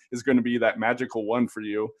try is going to be that magical one for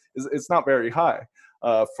you. It's not very high.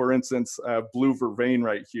 For instance, blue vervain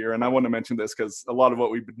right here. And I want to mention this because a lot of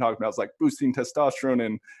what we've been talking about is like boosting testosterone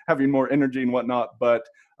and having more energy and whatnot. But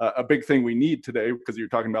a big thing we need today, because you're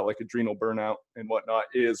talking about like adrenal burnout and whatnot,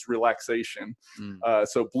 is relaxation.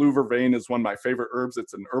 So blue vervain is one of my favorite herbs.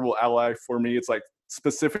 It's an herbal ally for me. It's like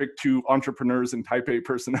specific to entrepreneurs and type A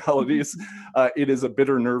personalities. It is a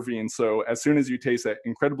bitter nervine. So as soon as you taste that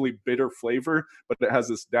incredibly bitter flavor, but it has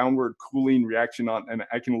this downward cooling reaction on, and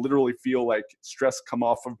I can literally feel like stress come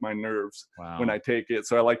off of my nerves when I take it.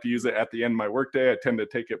 So I like to use it at the end of my workday. I tend to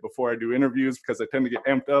take it before I do interviews because I tend to get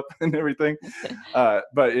amped up and everything.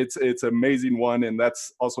 But it's an amazing one. And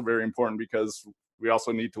that's also very important because we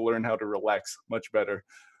also need to learn how to relax much better.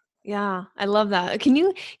 Yeah, I love that. Can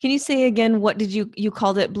you say again, what did you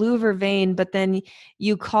called it? Blue vervain, but then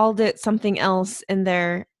you called it something else in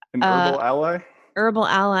there. An herbal ally? Herbal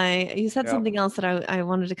ally. You said something else that I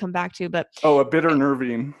wanted to come back to, but a bitter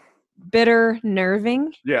nervine. Bitter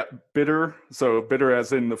nerving? Yeah, bitter. So bitter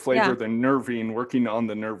as in the flavor, Yeah. then nervine, working on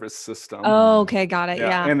the nervous system. Oh, okay, got it.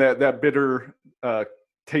 Yeah. And that bitter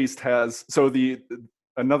taste has, so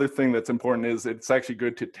another thing that's important is it's actually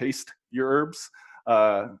good to taste your herbs.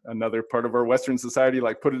 Another part of our Western society,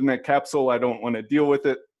 like put it in a capsule, I don't want to deal with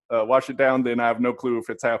it, wash it down, then I have no clue if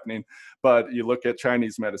it's happening. But you look at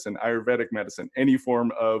Chinese medicine, Ayurvedic medicine, any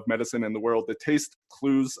form of medicine in the world, the taste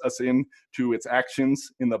clues us in to its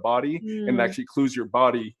actions in the body, and it actually clues your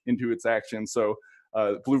body into its actions. So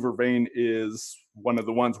blue vervain is one of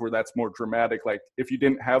the ones where that's more dramatic. Like if you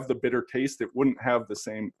didn't have the bitter taste, it wouldn't have the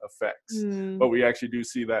same effects. But we actually do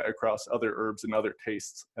see that across other herbs and other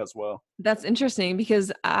tastes as well. That's interesting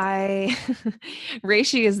because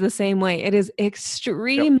reishi is the same way. It is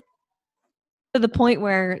extreme. Yep. To the point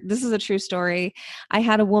where, this is a true story. I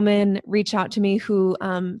had a woman reach out to me who,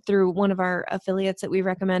 through one of our affiliates that we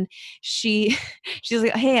recommend, she's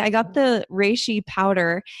like, hey, I got the reishi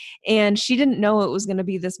powder, and she didn't know it was going to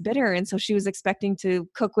be this bitter. And so she was expecting to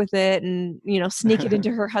cook with it and, sneak it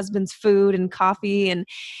into her husband's food and coffee. And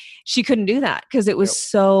she couldn't do that because it was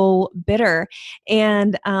so bitter.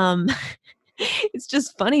 And, it's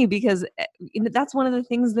just funny because that's one of the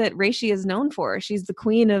things that reishi is known for. She's the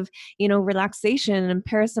queen of, relaxation and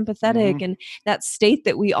parasympathetic and that state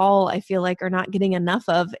that we all, I feel like, are not getting enough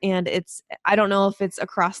of. And I don't know if it's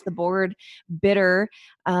across the board bitter,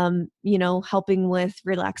 helping with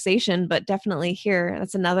relaxation, but definitely here,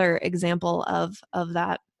 that's another example of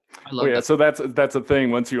that. I love that. So that's a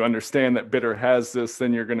thing. Once you understand that bitter has this,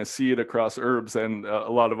 then you're going to see it across herbs, and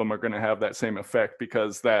a lot of them are going to have that same effect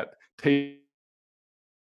because that taste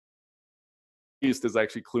is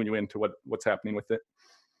actually cluing you into what's happening with it.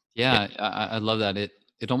 Yeah, I love that.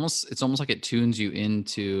 It's almost like it tunes you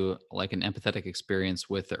into like an empathetic experience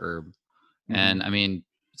with the herb. And I mean,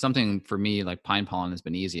 something for me like pine pollen has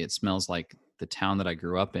been easy. It smells like the town that I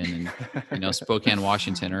grew up in, and Spokane,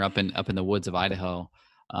 Washington, or up in the woods of Idaho.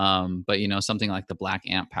 But something like the black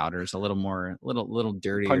ant powder is a little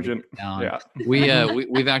dirtier. Pungent. Yeah.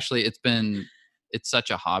 We've actually, it's such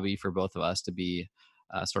a hobby for both of us to be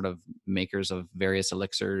sort of makers of various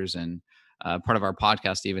elixirs, and part of our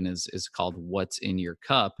podcast even is called What's in Your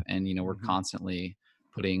Cup. And, we're constantly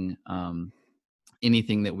putting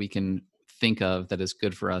anything that we can think of that is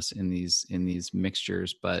good for us in these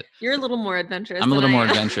mixtures. But you're a little more adventurous. I'm a little more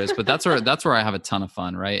adventurous, but that's where I have a ton of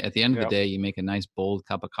fun, right? At the end of the day, you make a nice bold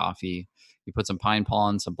cup of coffee, you put some pine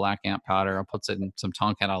pollen, some black ant powder, I'll put some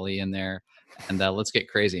Tonkat Ali in there, and let's get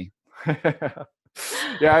crazy.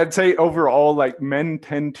 Yeah, I'd say overall, like, men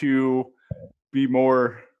tend to be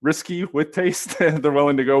more risky with taste. They're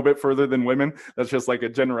willing to go a bit further than women. That's just like a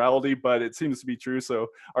generality, but it seems to be true. So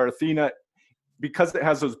our Athena, because it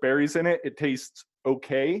has those berries in it, it tastes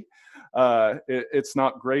okay. It's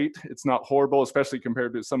not great. It's not horrible, especially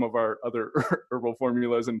compared to some of our other herbal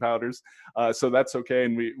formulas and powders. So that's okay.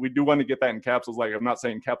 And we do want to get that in capsules. Like, I'm not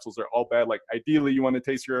saying capsules are all bad. Like, ideally you want to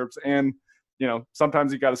taste your herbs, and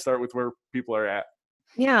sometimes you got to start with where people are at.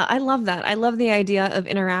 Yeah, I love that. I love the idea of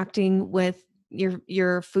interacting with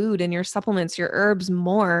your food and your supplements, your herbs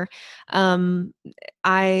more.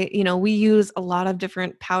 We use a lot of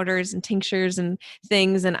different powders and tinctures and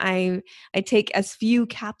things, and I take as few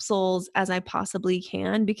capsules as I possibly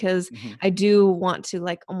can because I do want to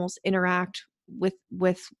like almost interact with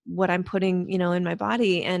what I'm putting, in my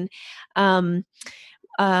body. And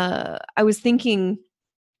I was thinking,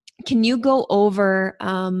 can you go over,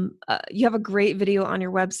 you have a great video on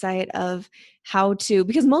your website of how to,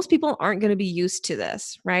 because most people aren't going to be used to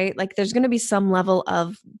this, right? Like there's going to be some level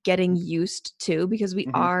of getting used to, because we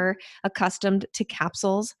are accustomed to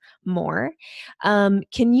capsules more. Can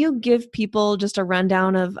you give people just a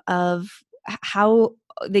rundown of how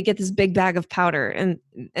they get this big bag of powder and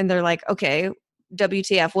they're like, okay,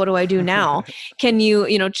 WTF, what do I do now? Can you,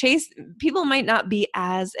 Chase, people might not be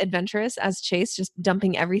as adventurous as Chase, just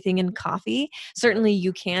dumping everything in coffee. Certainly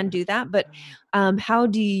you can do that, but how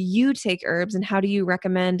do you take herbs and how do you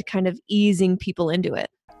recommend kind of easing people into it?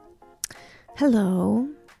 Hello.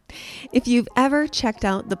 If you've ever checked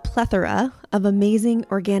out the plethora of amazing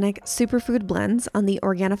organic superfood blends on the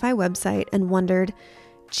Organifi website and wondered,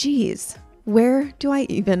 geez, where do I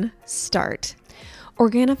even start?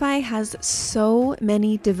 Organifi has so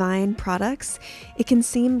many divine products, it can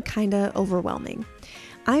seem kind of overwhelming.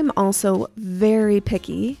 I'm also very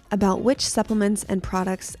picky about which supplements and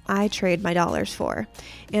products I trade my dollars for,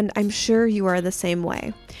 and I'm sure you are the same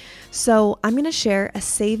way. So I'm going to share a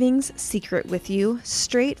savings secret with you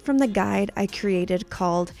straight from the guide I created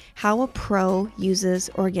called How a Pro Uses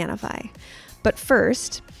Organifi. But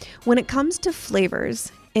first, when it comes to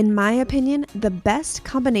flavors, In my opinion, the best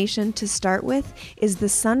combination to start with is the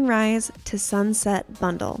Sunrise to Sunset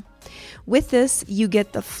bundle. With this, you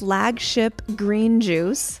get the flagship green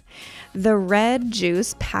juice, the red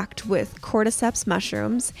juice packed with cordyceps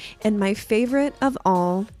mushrooms, and my favorite of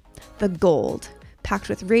all, the gold, packed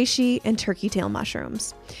with reishi and turkey tail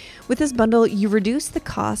mushrooms. With this bundle, you reduce the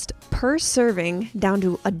cost per serving down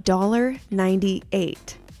to $1.98.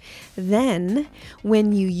 Then,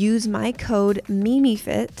 when you use my code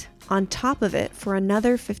MIMIFIT on top of it for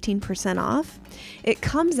another 15% off, it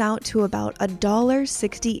comes out to about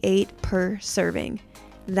 $1.68 per serving.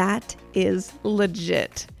 That is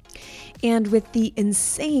legit. And with the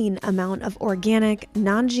insane amount of organic,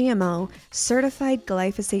 non-GMO, certified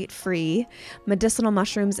glyphosate-free medicinal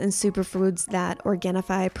mushrooms and superfoods that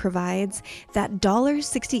Organifi provides, that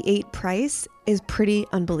 $1.68 price is pretty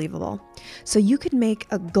unbelievable. So you could make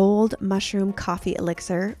a gold mushroom coffee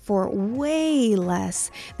elixir for way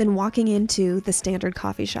less than walking into the standard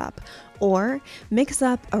coffee shop, or mix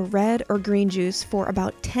up a red or green juice for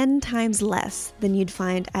about 10 times less than you'd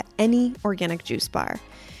find at any organic juice bar.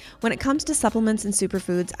 When it comes to supplements and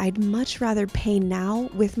superfoods, I'd much rather pay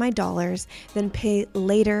now with my dollars than pay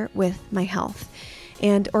later with my health.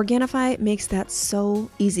 And Organifi makes that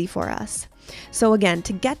so easy for us. So again,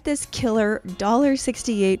 to get this killer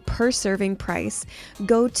 $1.68 per serving price,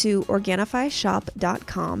 go to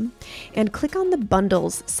OrganifiShop.com and click on the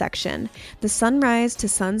bundles section. The Sunrise to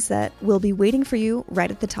Sunset will be waiting for you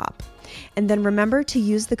right at the top. And then remember to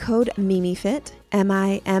use the code MIMIFIT,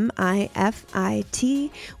 MIMIFIT,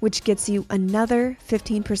 which gets you another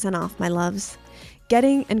 15% off, my loves.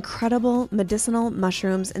 Getting incredible medicinal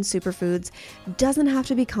mushrooms and superfoods doesn't have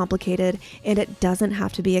to be complicated, and it doesn't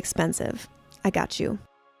have to be expensive. I got you.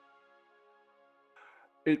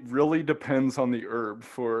 It really depends on the herb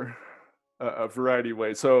for a variety of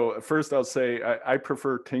ways. So first I'll say I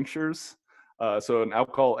prefer tinctures. So an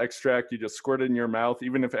alcohol extract, you just squirt it in your mouth,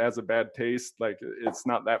 even if it has a bad taste, like it's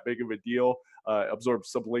not that big of a deal.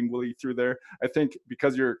 Absorbs sublingually through there. I think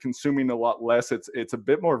because you're consuming a lot less, it's a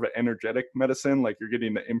bit more of an energetic medicine, like you're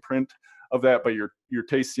getting the imprint of that, but you're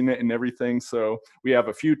tasting it and everything. So we have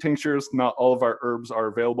a few tinctures. Not all of our herbs are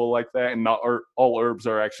available like that, and not all herbs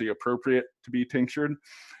are actually appropriate to be tinctured.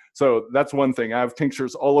 So that's one thing. I have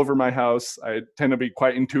tinctures all over my house. I tend to be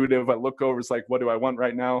quite intuitive. I look over, it's like, what do I want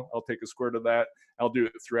right now? I'll take a squirt of that. I'll do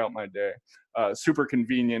it throughout my day. Super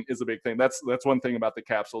convenient is a big thing. That's one thing about the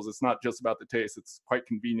capsules. It's not just about the taste. It's quite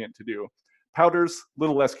convenient to do. Powders, a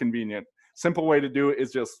little less convenient. Simple way to do it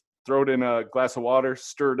is just throw it in a glass of water,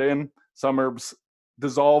 stir it in. Some herbs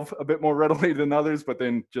dissolve a bit more readily than others, but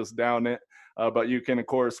then just down it. But you can, of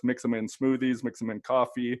course, mix them in smoothies, mix them in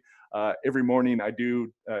coffee. Every morning I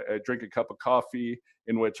drink a cup of coffee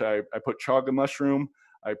in which I put chaga mushroom,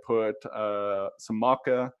 I put some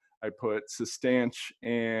maca, I put cistanche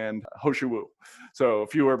and hoshiwu. So a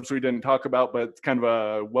few herbs we didn't talk about, but kind of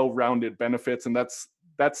a well-rounded benefits. And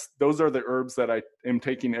those are the herbs that I am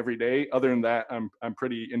taking every day. Other than that, I'm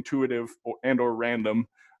pretty intuitive or random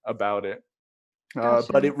about it.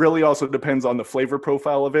 Gotcha. But it really also depends on the flavor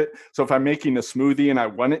profile of it. So if I'm making a smoothie and I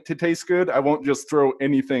want it to taste good, I won't just throw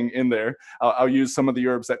anything in there. I'll use some of the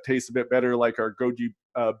herbs that taste a bit better, like our goji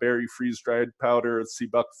berry freeze-dried powder, sea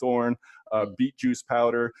buckthorn, beet juice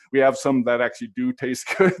powder. We have some that actually do taste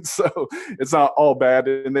good, so it's not all bad.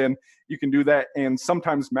 And then you can do that and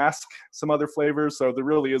sometimes mask some other flavors. So there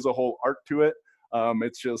really is a whole art to it.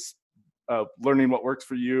 It's just learning what works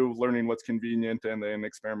for you, learning what's convenient, and then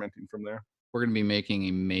experimenting from there. We're going to be making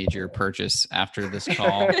a major purchase after this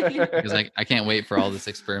call because I can't wait for all this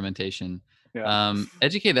experimentation. Yeah.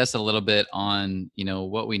 Educate us a little bit on,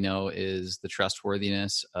 what we know is the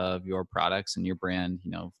trustworthiness of your products and your brand.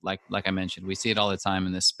 Like I mentioned, we see it all the time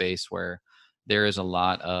in this space where there is a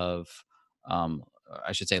lot of,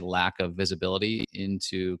 I should say, lack of visibility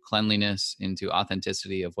into cleanliness, into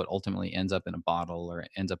authenticity of what ultimately ends up in a bottle or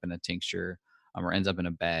ends up in a tincture. Or ends up in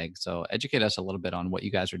a bag. So educate us a little bit on what you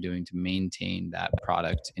guys are doing to maintain that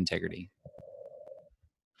product integrity.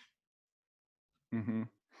 Mm-hmm.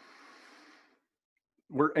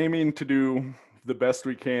 We're aiming to do the best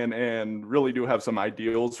we can and really do have some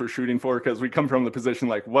ideals we're shooting for, because we come from the position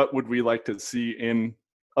like, what would we like to see in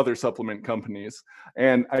other supplement companies?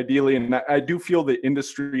 And ideally, and I do feel the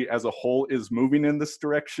industry as a whole is moving in this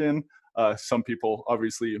direction. Some people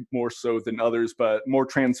obviously more so than others, but more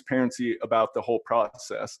transparency about the whole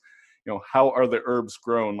process. How are the herbs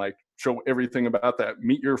grown? Like, show everything about that.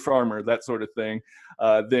 Meet your farmer, that sort of thing.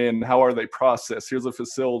 Then how are they processed? Here's a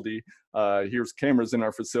facility. Here's cameras in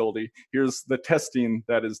our facility. Here's the testing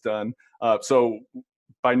that is done. So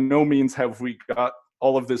by no means have we got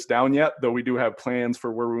all of this down yet, though we do have plans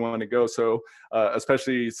for where we want to go. So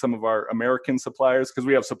especially some of our American suppliers, because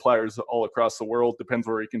we have suppliers all across the world, depends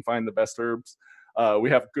where you can find the best herbs. We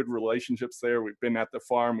have good relationships there. We've been at the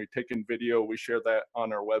farm, we've taken video, we share that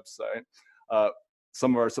on our website.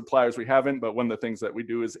 Some of our suppliers we haven't, but one of the things that we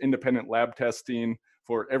do is independent lab testing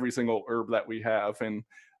for every single herb that we have. And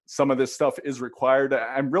some of this stuff is required.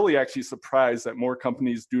 I'm really actually surprised that more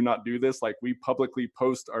companies do not do this. Like, we publicly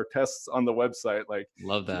post our tests on the website. Like,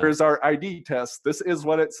 love that. Here's our ID test. This is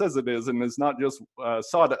what it says it is, and it's not just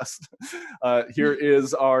sawdust. Here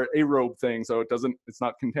is our aerobe thing, so it's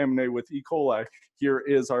not contaminated with E. coli. Here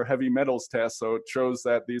is our heavy metals test, so it shows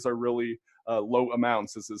that these are really low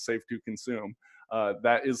amounts. This is safe to consume.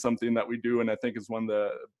 That is something that we do, and I think is one of the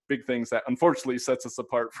big things that unfortunately sets us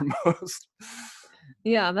apart from most.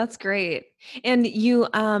 Yeah, that's great. And you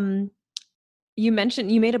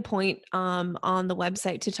mentioned, you made a point on the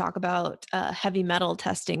website to talk about heavy metal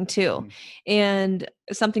testing too. And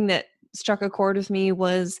something that struck a chord with me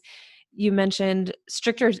was you mentioned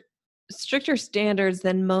stricter standards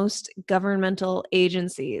than most governmental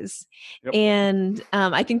agencies. Yep. And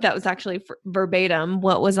I think that was actually verbatim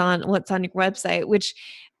what's on your website, which,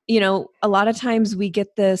 a lot of times we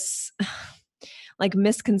get this like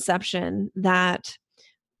misconception that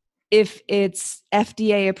if it's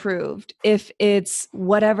FDA approved, if it's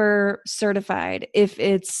whatever certified, if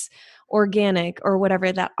it's organic or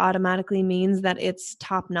whatever, that automatically means that it's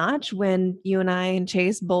top notch, when you and I and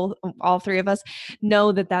Chase, all three of us,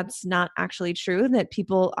 know that that's not actually true, that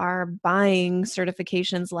people are buying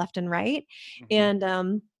certifications left and right.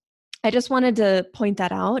 And I just wanted to point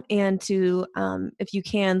that out, and to, if you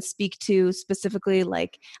can, speak to specifically,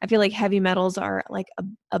 like, I feel like heavy metals are like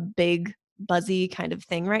a big buzzy kind of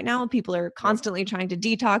thing right now. People are constantly trying to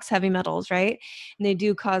detox heavy metals, right? And they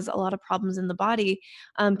do cause a lot of problems in the body.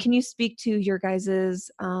 Can you speak to your guys's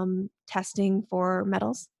testing for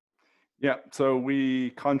metals? Yeah, so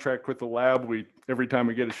we contract with the lab. Every time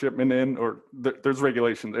we get a shipment in, or there's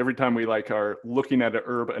regulations. Every time we are looking at an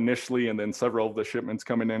herb initially, and then several of the shipments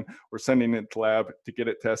coming in, we're sending it to lab to get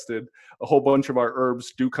it tested. A whole bunch of our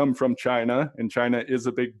herbs do come from China, and China is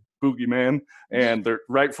a big boogeyman, and they're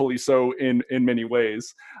rightfully so in many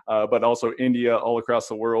ways. But also India, all across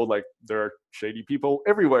the world, like, there are shady people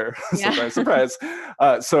everywhere. Surprise, surprise.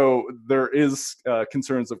 So there is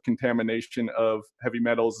concerns of contamination of heavy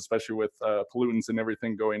metals, especially with pollutants and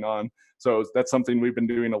everything going on. So that's something we've been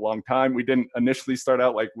doing a long time. We didn't initially start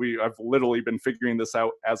out I've literally been figuring this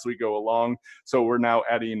out as we go along. So we're now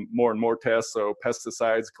adding more and more tests. So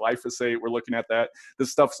pesticides, glyphosate, we're looking at that.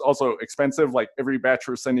 This stuff's also expensive. Like, every batch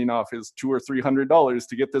we're sending off is $200 or $300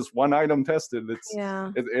 to get this one item tested.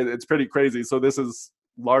 It's pretty crazy. So this is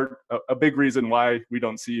a big reason why we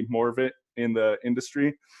don't see more of it in the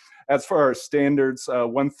industry. As for our standards,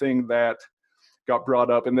 one thing that got brought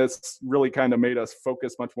up, and this really kind of made us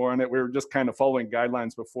focus much more on it. We were just kind of following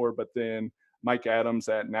guidelines before, but then Mike Adams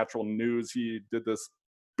at Natural News, he did this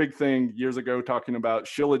big thing years ago talking about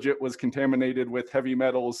Shilajit was contaminated with heavy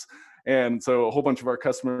metals. And so a whole bunch of our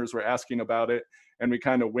customers were asking about it. And we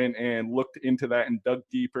kind of went and looked into that and dug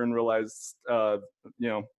deeper and realized,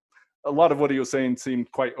 a lot of what he was saying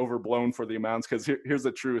seemed quite overblown for the amounts. Because here's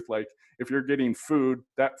the truth: like, if you're getting food,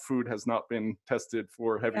 that food has not been tested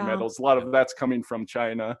for heavy metals. A lot of that's coming from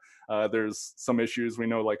China. There's some issues we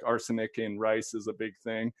know, like arsenic in rice is a big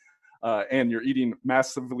thing. And you're eating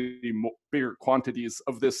massively bigger quantities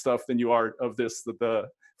of this stuff than you are of the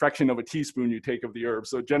fraction of a teaspoon you take of the herb.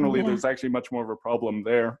 So generally, there's actually much more of a problem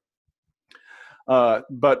there.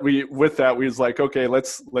 But we was like, okay,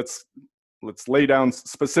 let's lay down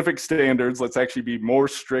specific standards. Let's actually be more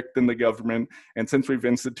strict than the government. And since we've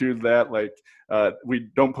instituted that, we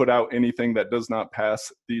don't put out anything that does not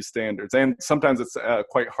pass these standards. And sometimes it's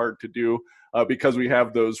quite hard to do because we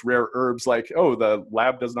have those rare herbs, like, the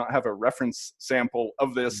lab does not have a reference sample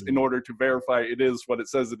of this in order to verify it is what it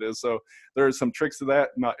says it is. So there are some tricks to that.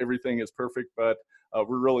 Not everything is perfect, but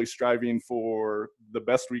we're really striving for the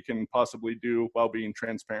best we can possibly do while being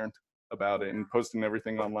transparent about it and posting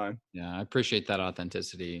everything online. Yeah, I appreciate that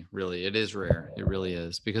authenticity. Really, it is rare. It really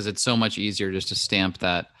is, because it's so much easier just to stamp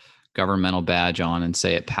that governmental badge on and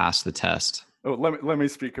say it passed the test. Oh, let me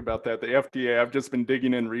speak about that. The FDA, I've just been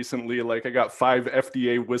digging in recently. Like, I got 5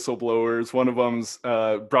 FDA whistleblowers. One of them's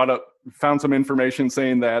found some information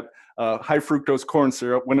saying that high fructose corn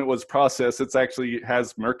syrup, when it was processed, it's actually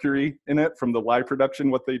has mercury in it from the lye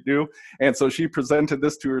production, what they do. And so she presented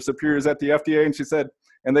this to her superiors at the FDA,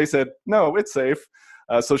 and they said, no, it's safe.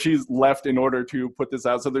 So she's left in order to put this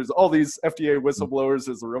out. So there's all these FDA whistleblowers.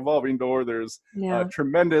 There's a revolving door. There's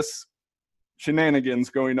tremendous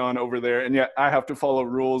shenanigans going on over there, and yet I have to follow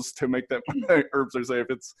rules to make that my herbs are safe.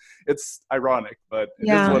 It's ironic, but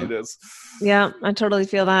it is what it is. Yeah, I totally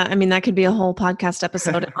feel that. I mean, that could be a whole podcast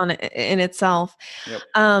episode on it in itself.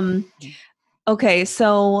 Yep. Okay,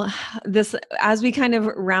 so this, as we kind of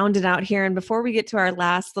round it out here, and before we get to our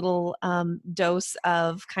last little dose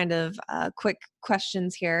of kind of quick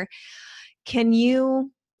questions here,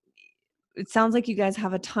 it sounds like you guys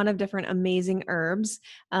have a ton of different amazing herbs.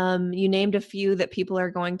 You named a few that people are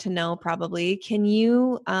going to know probably. Can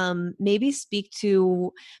you maybe speak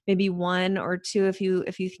to maybe one or two, if you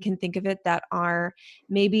can think of it, that are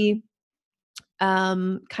maybe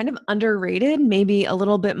kind of underrated, maybe a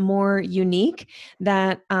little bit more unique,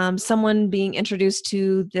 that someone being introduced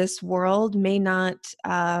to this world may not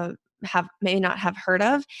have heard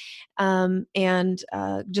of, and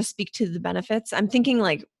just speak to the benefits? I'm thinking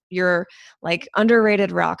like your like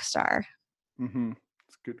underrated rock star. It's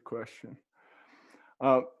a good question.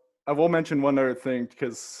 I will mention one other thing,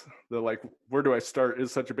 because where do I start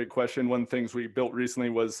is such a big question. One of the things we built recently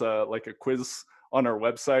was like a quiz on our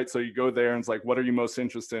website. So you go there and it's like, what are you most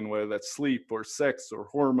interested in, whether that's sleep or sex or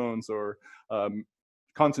hormones or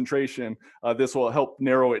concentration. This will help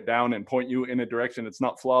narrow it down and point you in a direction. It's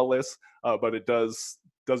not flawless, but it does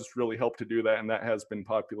really help to do that, and that has been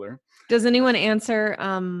popular. Does anyone answer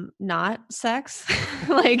not sex?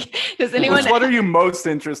 Like, does anyone? What are you most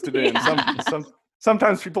interested in?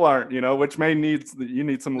 Sometimes people aren't, which you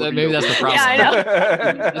need some. Maybe that's the problem. Yeah, I know.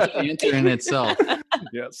 That's the answer in itself.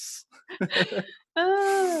 Yes.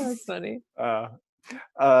 Oh, that's funny.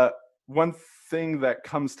 One thing that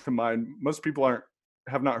comes to mind: most people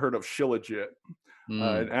have not heard of Shilajit,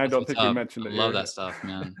 and I don't think we mentioned it. I love that stuff,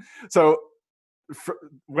 man. So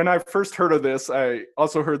when I first heard of this, I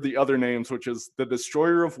also heard the other names, which is the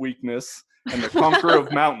Destroyer of Weakness and the Conqueror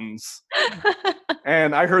of Mountains.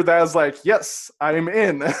 And I heard that, I was like, yes, I'm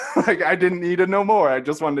in. Like, I didn't need to know more. I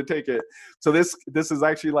just wanted to take it. So this is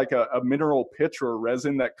actually like a mineral pitch or a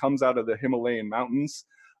resin that comes out of the Himalayan mountains.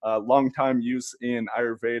 Long time use in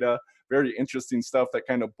Ayurveda. Very interesting stuff that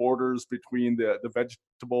kind of borders between the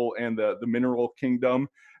vegetable and the mineral kingdom.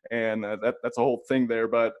 And that's a whole thing there.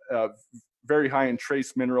 But very high in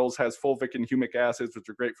trace minerals, has fulvic and humic acids, which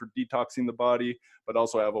are great for detoxing the body, but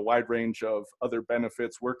also have a wide range of other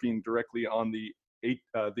benefits, working directly on the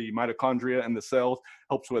mitochondria and the cells,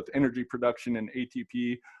 helps with energy production and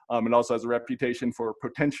ATP. It also has a reputation for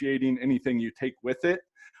potentiating anything you take with it,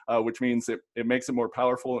 which means it makes it more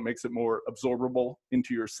powerful, it makes it more absorbable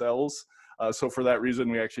into your cells. So for that reason,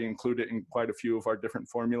 we actually include it in quite a few of our different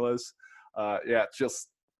formulas. It's just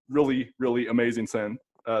really, really amazing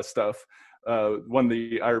stuff. One of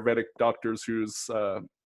the Ayurvedic doctors who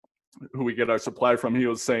we get our supply from, he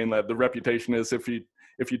was saying that the reputation is if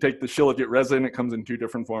you take the Shilajit resin, it comes in two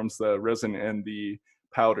different forms, the resin and the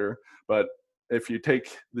powder. But if you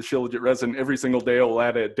take the Shilajit resin every single day, it will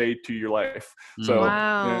add a day to your life. So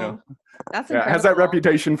wow. That's incredible. It has that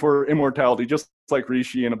reputation for immortality, just like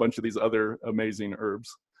reishi and a bunch of these other amazing herbs.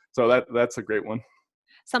 So that's a great one.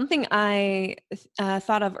 Something I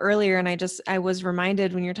thought of earlier, and I was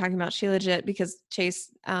reminded when you're talking about Shilajit, because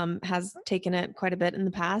Chase has taken it quite a bit in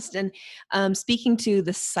the past. And speaking to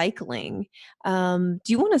the cycling, do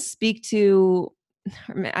you want to speak to,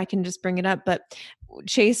 I can just bring it up, but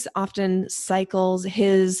Chase often cycles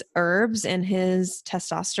his herbs and his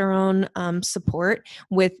testosterone support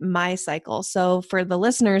with my cycle. So for the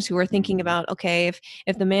listeners who are thinking about, okay,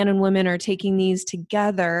 if the man and women are taking these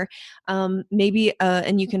together, maybe,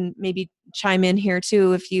 and you can maybe chime in here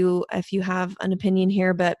too if you have an opinion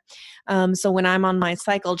here. But so when I'm on my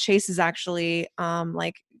cycle, Chase is actually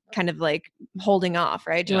kind of like holding off,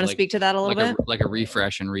 right? Do you want to speak to that a little bit? Like a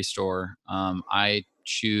refresh and restore. I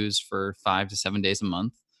choose for 5 to 7 days a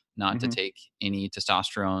month not to take any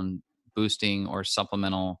testosterone boosting or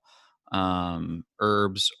supplemental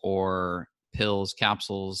herbs or pills,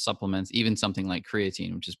 capsules, supplements, even something like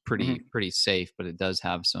creatine, which is pretty safe, but it does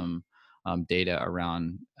have some data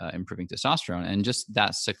around improving testosterone and just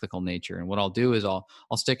that cyclical nature. And what I'll do is I'll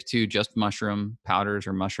stick to just mushroom powders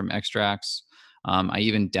or mushroom extracts. I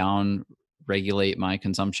even down regulate my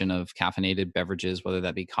consumption of caffeinated beverages, whether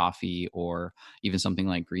that be coffee or even something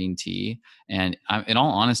like green tea. And in all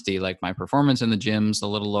honesty, like my performance in the gym's a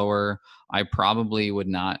little lower. I probably would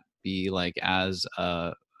not be like as,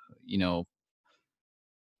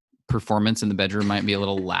 performance in the bedroom might be a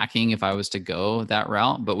little lacking if I was to go that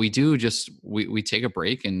route, but we do we take a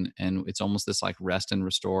break and it's almost this like rest and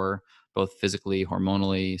restore, both physically,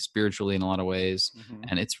 hormonally, spiritually in a lot of ways.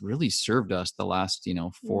 And it's really served us the last,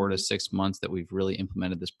 4 to 6 months that we've really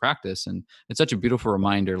implemented this practice. And it's such a beautiful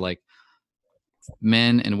reminder. Like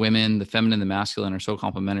men and women, the feminine and the masculine, are so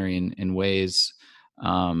complementary in ways.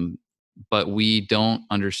 But we don't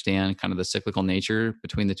understand kind of the cyclical nature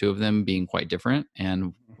between the two of them being quite different.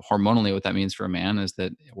 And hormonally, what that means for a man is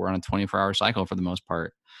that we're on a 24-hour cycle for the most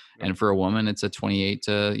part. Yep. And for a woman, it's a 28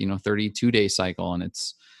 to 32 day cycle.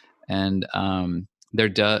 And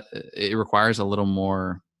it requires a little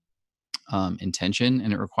more intention,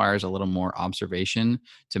 and it requires a little more observation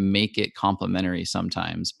to make it complementary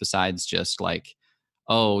sometimes, besides just like,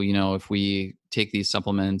 if we take these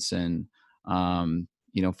supplements and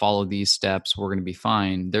follow these steps, we're going to be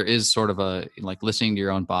fine. There is sort of a like listening to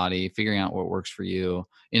your own body, figuring out what works for you,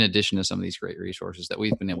 in addition to some of these great resources that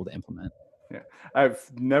we've been able to implement. Yeah, I've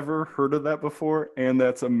never heard of that before, and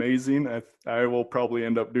that's amazing. I will probably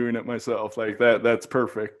end up doing it myself. Like that. That's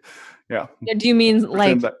perfect. Yeah. Do you mean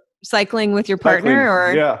like cycling with your partner,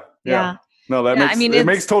 or? Yeah. No, it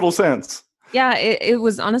makes total sense. Yeah, it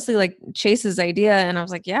was honestly like Chase's idea, and I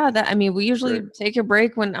was like, we usually take a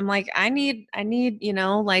break when I'm like, I need,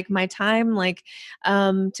 like my time, like,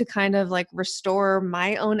 to kind of like restore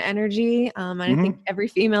my own energy. And I think every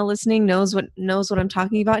female listening knows what I'm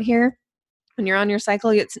talking about here. When you're on your cycle,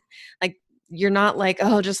 it's like, you're not like,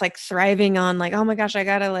 just like thriving on like, oh my gosh, I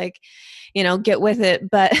gotta like, get with it.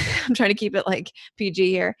 But I'm trying to keep it like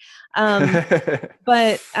PG here.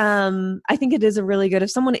 But I think it is a really good,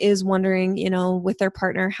 if someone is wondering, with their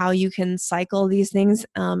partner, how you can cycle these things.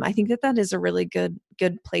 I think that is a really good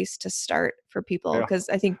place to start for people. Because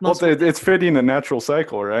I think it's fitting a natural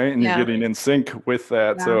cycle, right? And you're getting in sync with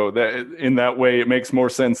that. Yeah. So that in that way, it makes more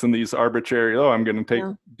sense than these arbitrary, I'm going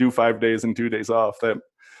to do 5 days and 2 days off.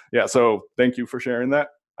 So thank you for sharing that.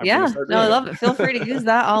 I love it. Feel free to use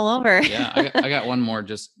that all over. Yeah, I got one more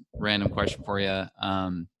just random question for you.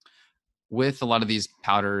 With a lot of these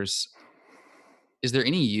powders, is there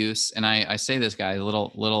any use? And I say this guy, a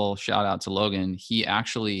little shout out to Logan. He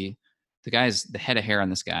actually, the head of hair on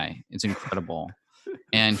this guy, it's incredible.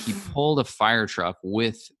 And he pulled a fire truck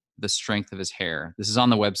with the strength of his hair. This is on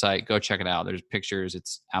the website. Go check it out. There's pictures.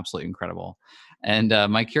 It's absolutely incredible. And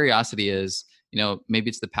my curiosity is, maybe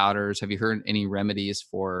it's the powders. Have you heard any remedies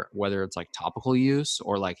for whether it's like topical use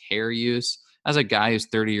or like hair use? As a guy who's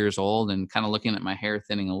 30 years old and kind of looking at my hair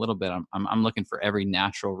thinning a little bit, I'm looking for every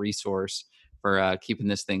natural resource for keeping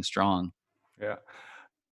this thing strong. Yeah,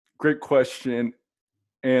 great question.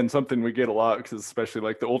 And something we get a lot, because especially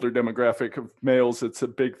like the older demographic of males, it's a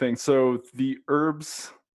big thing. So the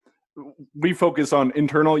herbs, we focus on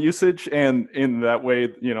internal usage, and in that way,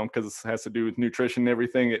 because it has to do with nutrition and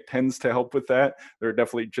everything, it tends to help with that. There are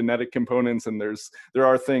definitely genetic components, and there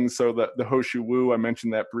are things. So the Hoshu Wu, I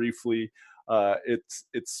mentioned that briefly.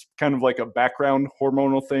 It's kind of like a background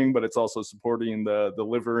hormonal thing, but it's also supporting the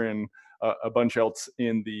liver and a bunch else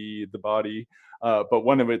in the body. But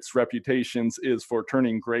one of its reputations is for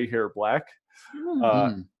turning gray hair black.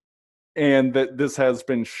 And that this has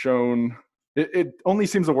been shown. It only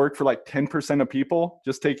seems to work for like 10% of people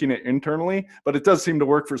just taking it internally, but it does seem to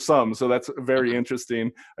work for some. So that's very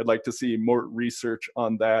interesting. I'd like to see more research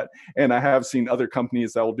on that. And I have seen other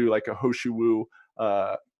companies that will do like a Hoshu Wu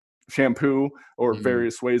shampoo or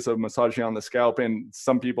various ways of massaging on the scalp. And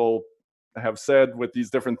some people have said with these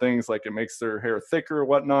different things, like it makes their hair thicker or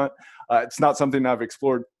whatnot. It's not something I've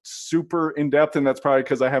explored super in depth, and that's probably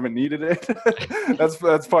because I haven't needed it.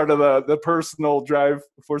 that's part of the personal drive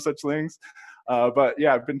for such things. But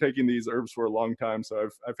yeah, I've been taking these herbs for a long time. So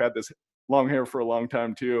I've had this long hair for a long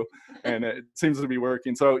time too, and it seems to be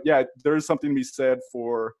working. So yeah, there is something to be said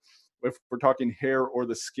for, if we're talking hair or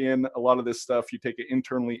the skin, a lot of this stuff, you take it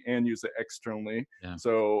internally and use it externally. Yeah.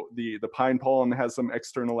 So the pine pollen has some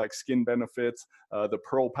external like skin benefits. The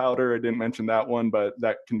pearl powder, I didn't mention that one, but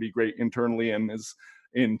that can be great internally and is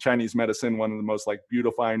in Chinese medicine one of the most like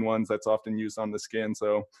beautifying ones that's often used on the skin.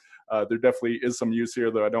 So there definitely is some use here,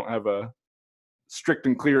 though I don't have a strict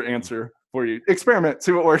and clear answer for you. Experiment,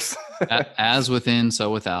 see what works. As within,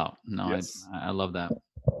 so without. No, yes. I love that.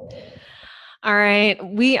 All right.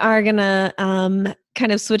 We are going to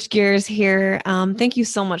kind of switch gears here. Thank you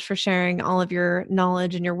so much for sharing all of your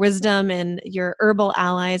knowledge and your wisdom and your herbal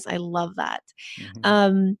allies. I love that.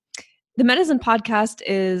 The Medicine Podcast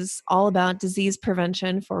is all about disease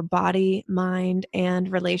prevention for body, mind,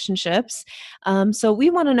 and relationships. So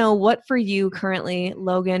we want to know what for you currently,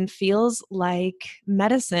 Logan, feels like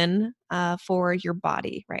medicine for your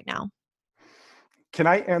body right now. Can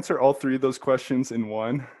I answer all three of those questions in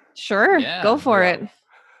one? Sure. Yeah, go for it.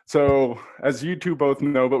 So as you two both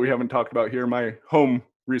know, but we haven't talked about here, my home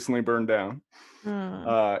recently burned down.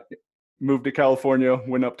 Moved to California,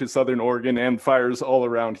 went up to Southern Oregon, and fires all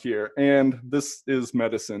around here. And this is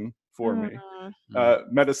medicine for me.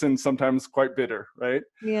 Mm. Medicine sometimes quite bitter, right?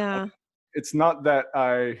 Yeah. It's not that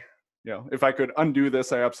if I could undo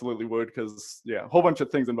this, I absolutely would, because a whole bunch of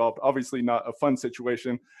things involved. Obviously not a fun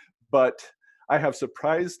situation, but I have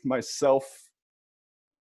surprised myself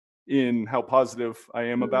in how positive I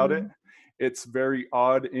am about it. Mm. It's very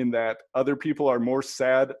odd in that other people are more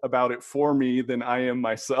sad about it for me than I am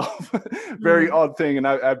myself. Very Mm. odd thing. And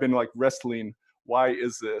I've been like wrestling. Why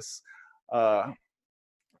is this? And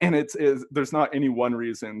there's not any one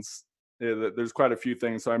reasons. There's quite a few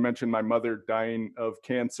things. So I mentioned my mother dying of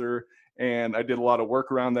cancer, and I did a lot of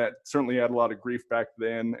work around that. Certainly had a lot of grief back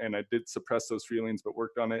then, and I did suppress those feelings, but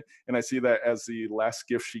worked on it. And I see that as the last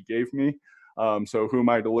gift she gave me. So who am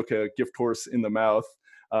I to look a gift horse in the mouth?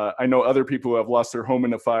 I know other people who have lost their home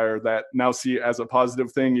in a fire that now see it as a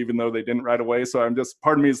positive thing, even though they didn't right away. So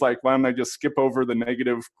part of me is like, why don't I just skip over the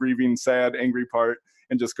negative, grieving, sad, angry part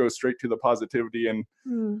and just go straight to the positivity? And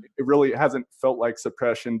Mm. it really hasn't felt like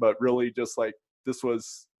suppression, but really just like this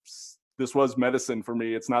was medicine for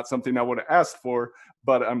me. It's not something I would have asked for,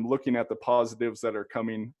 but I'm looking at the positives that are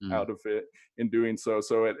coming out of it in doing so.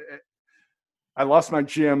 So I lost my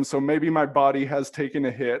gym, so maybe my body has taken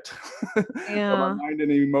a hit, but my Yeah. mind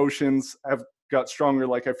and emotions have got stronger.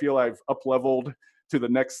 Like I feel I've up leveled to the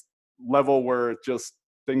next level where it just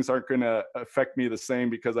things aren't going to affect me the same,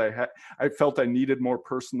 because I felt I needed more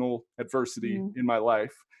personal adversity Mm. in my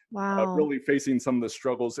life, Wow. really facing some of the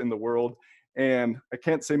struggles in the world. And I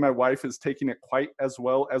can't say my wife is taking it quite as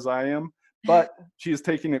well as I am, but she is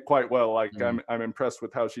taking it quite well. Like I'm impressed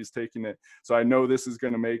with how she's taking it. So I know this is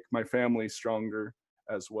going to make my family stronger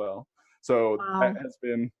as well. So that Wow. has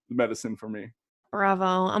been the medicine for me.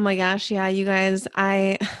 Bravo. Oh my gosh. Yeah, you guys,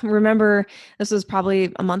 I remember this was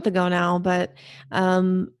probably a month ago now, but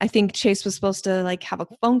I think Chase was supposed to like have a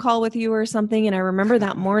phone call with you or something. And I remember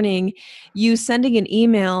that morning you sending an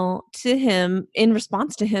email to him in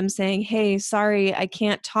response to him saying, "Hey, sorry, I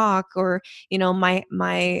can't talk," or,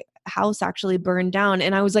 my house actually burned down.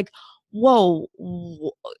 And I was like, whoa.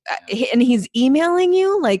 And he's emailing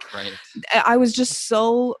you? Like, Right. I was just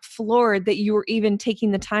so floored that you were even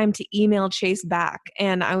taking the time to email Chase back.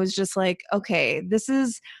 And I was just like, okay,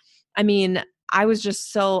 I mean, I was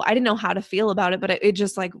just I didn't know how to feel about it, but it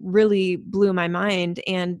just like really blew my mind.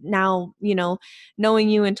 And now, knowing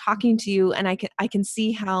you and talking to you, and I can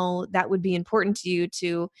see how that would be important to you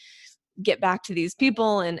to get back to these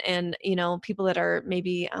people and people that are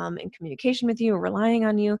maybe in communication with you or relying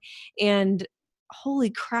on you. And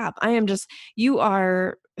holy crap, you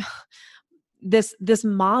are this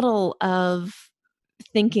model of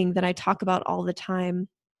thinking that I talk about all the time,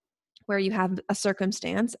 where you have a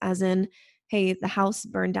circumstance, as in, hey, the house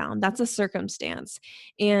burned down. That's a circumstance.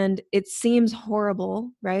 And it seems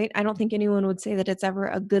horrible, right? I don't think anyone would say that it's ever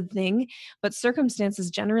a good thing, but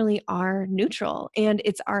circumstances generally are neutral. And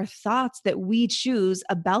it's our thoughts that we choose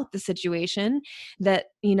about the situation that,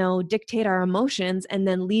 dictate our emotions and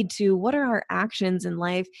then lead to what are our actions in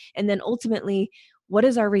life. And then ultimately, what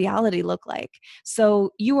does our reality look like?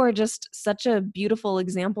 So you are just such a beautiful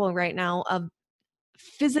example right now of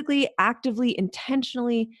physically, actively,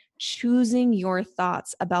 intentionally choosing your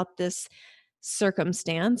thoughts about this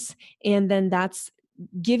circumstance. And then that's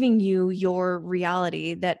giving you your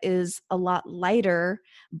reality that is a lot lighter,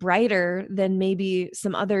 brighter than maybe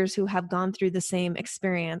some others who have gone through the same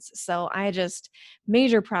experience. So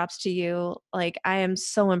major props to you. Like, I am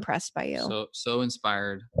so impressed by you. So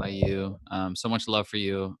inspired by you. So much love for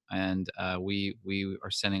you, and we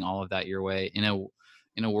are sending all of that your way in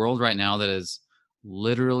a world right now that is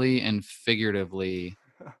literally and figuratively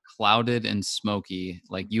clouded and smoky.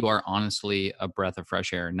 Like, you are honestly a breath of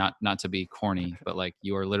fresh air. Not to be corny, but like,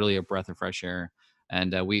 you are literally a breath of fresh air.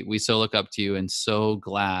 And we so look up to you, and so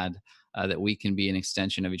glad that we can be an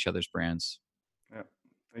extension of each other's brands. Yeah.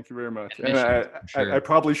 Thank you very much. And And missions, for I sure.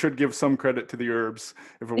 probably should give some credit to the herbs.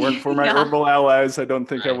 If it weren't for my Yeah, herbal allies, I don't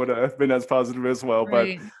think I Right. would have been as positive as well. But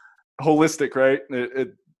right. holistic, right?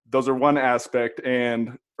 Those are one aspect,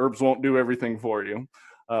 and herbs won't do everything for you.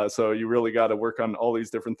 So you really got to work on all these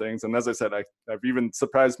different things. And as I said, I've even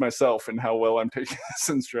surprised myself in how well I'm taking this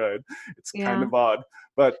in stride. It's kind Yeah. of odd,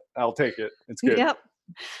 but I'll take it. It's good. Yep.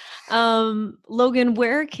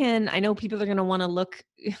 Logan, I know people are going to want to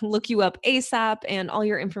look you up ASAP and all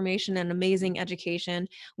your information and amazing education.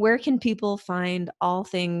 Where can people find all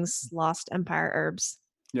things Lost Empire Herbs?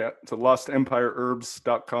 Yeah, so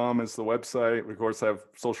lostempireherbs.com is the website. We, of course, have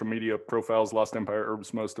social media profiles, Lost Empire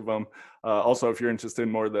Herbs, most of them. Also, if you're interested in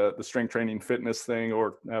more the strength training fitness thing,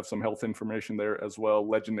 or have some health information there as well,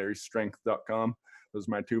 legendarystrength.com. Those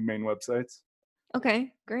are my two main websites.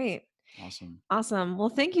 Okay, great. Awesome. Well,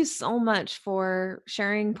 thank you so much for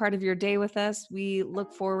sharing part of your day with us. We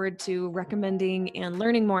look forward to recommending and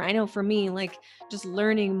learning more. I know for me, like just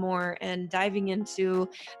learning more and diving into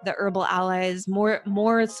the herbal allies more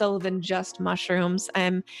so than just mushrooms.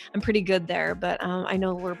 I'm pretty good there, but I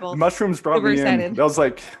know we're both The mushrooms brought super me excited. in. That was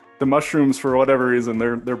like the mushrooms, for whatever reason,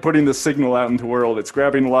 they're putting this signal out into the world. It's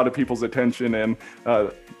grabbing a lot of people's attention, and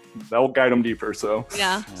that will guide them deeper. So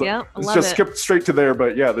yeah, it's just skipped straight to there.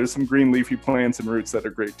 But yeah, there's some green leafy plants and roots that are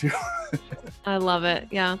great too. I love it.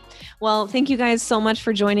 Yeah. Well, thank you guys so much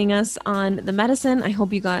for joining us on The Medicine. I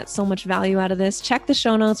hope you got so much value out of this. Check the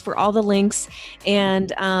show notes for all the links,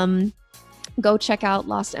 and go check out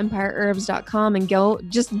lostempireherbs.com and go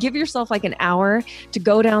just give yourself like an hour to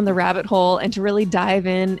go down the rabbit hole and to really dive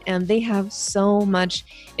in. And they have so much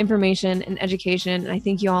information and education. And I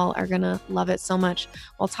think you all are going to love it so much.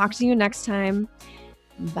 I'll talk to you next time.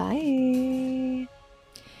 Bye.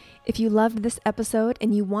 If you loved this episode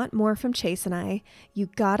and you want more from Chase and I, you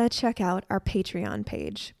gotta check out our Patreon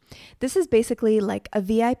page. This is basically like a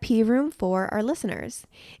VIP room for our listeners.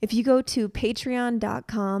 If you go to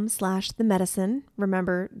patreon.com/themedicine,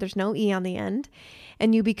 remember there's no E on the end,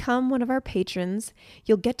 and you become one of our patrons,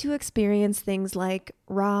 you'll get to experience things like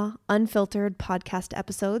raw, unfiltered podcast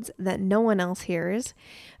episodes that no one else hears,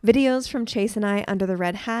 videos from Chase and I under the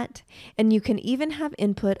red hat, and you can even have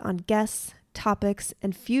input on guests, topics,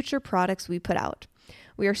 and future products we put out.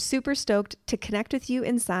 We are super stoked to connect with you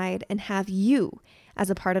inside and have you as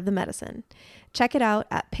a part of The Medicine. Check it out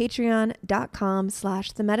at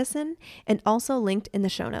patreon.com/themedicine and also linked in the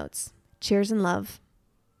show notes. Cheers and love.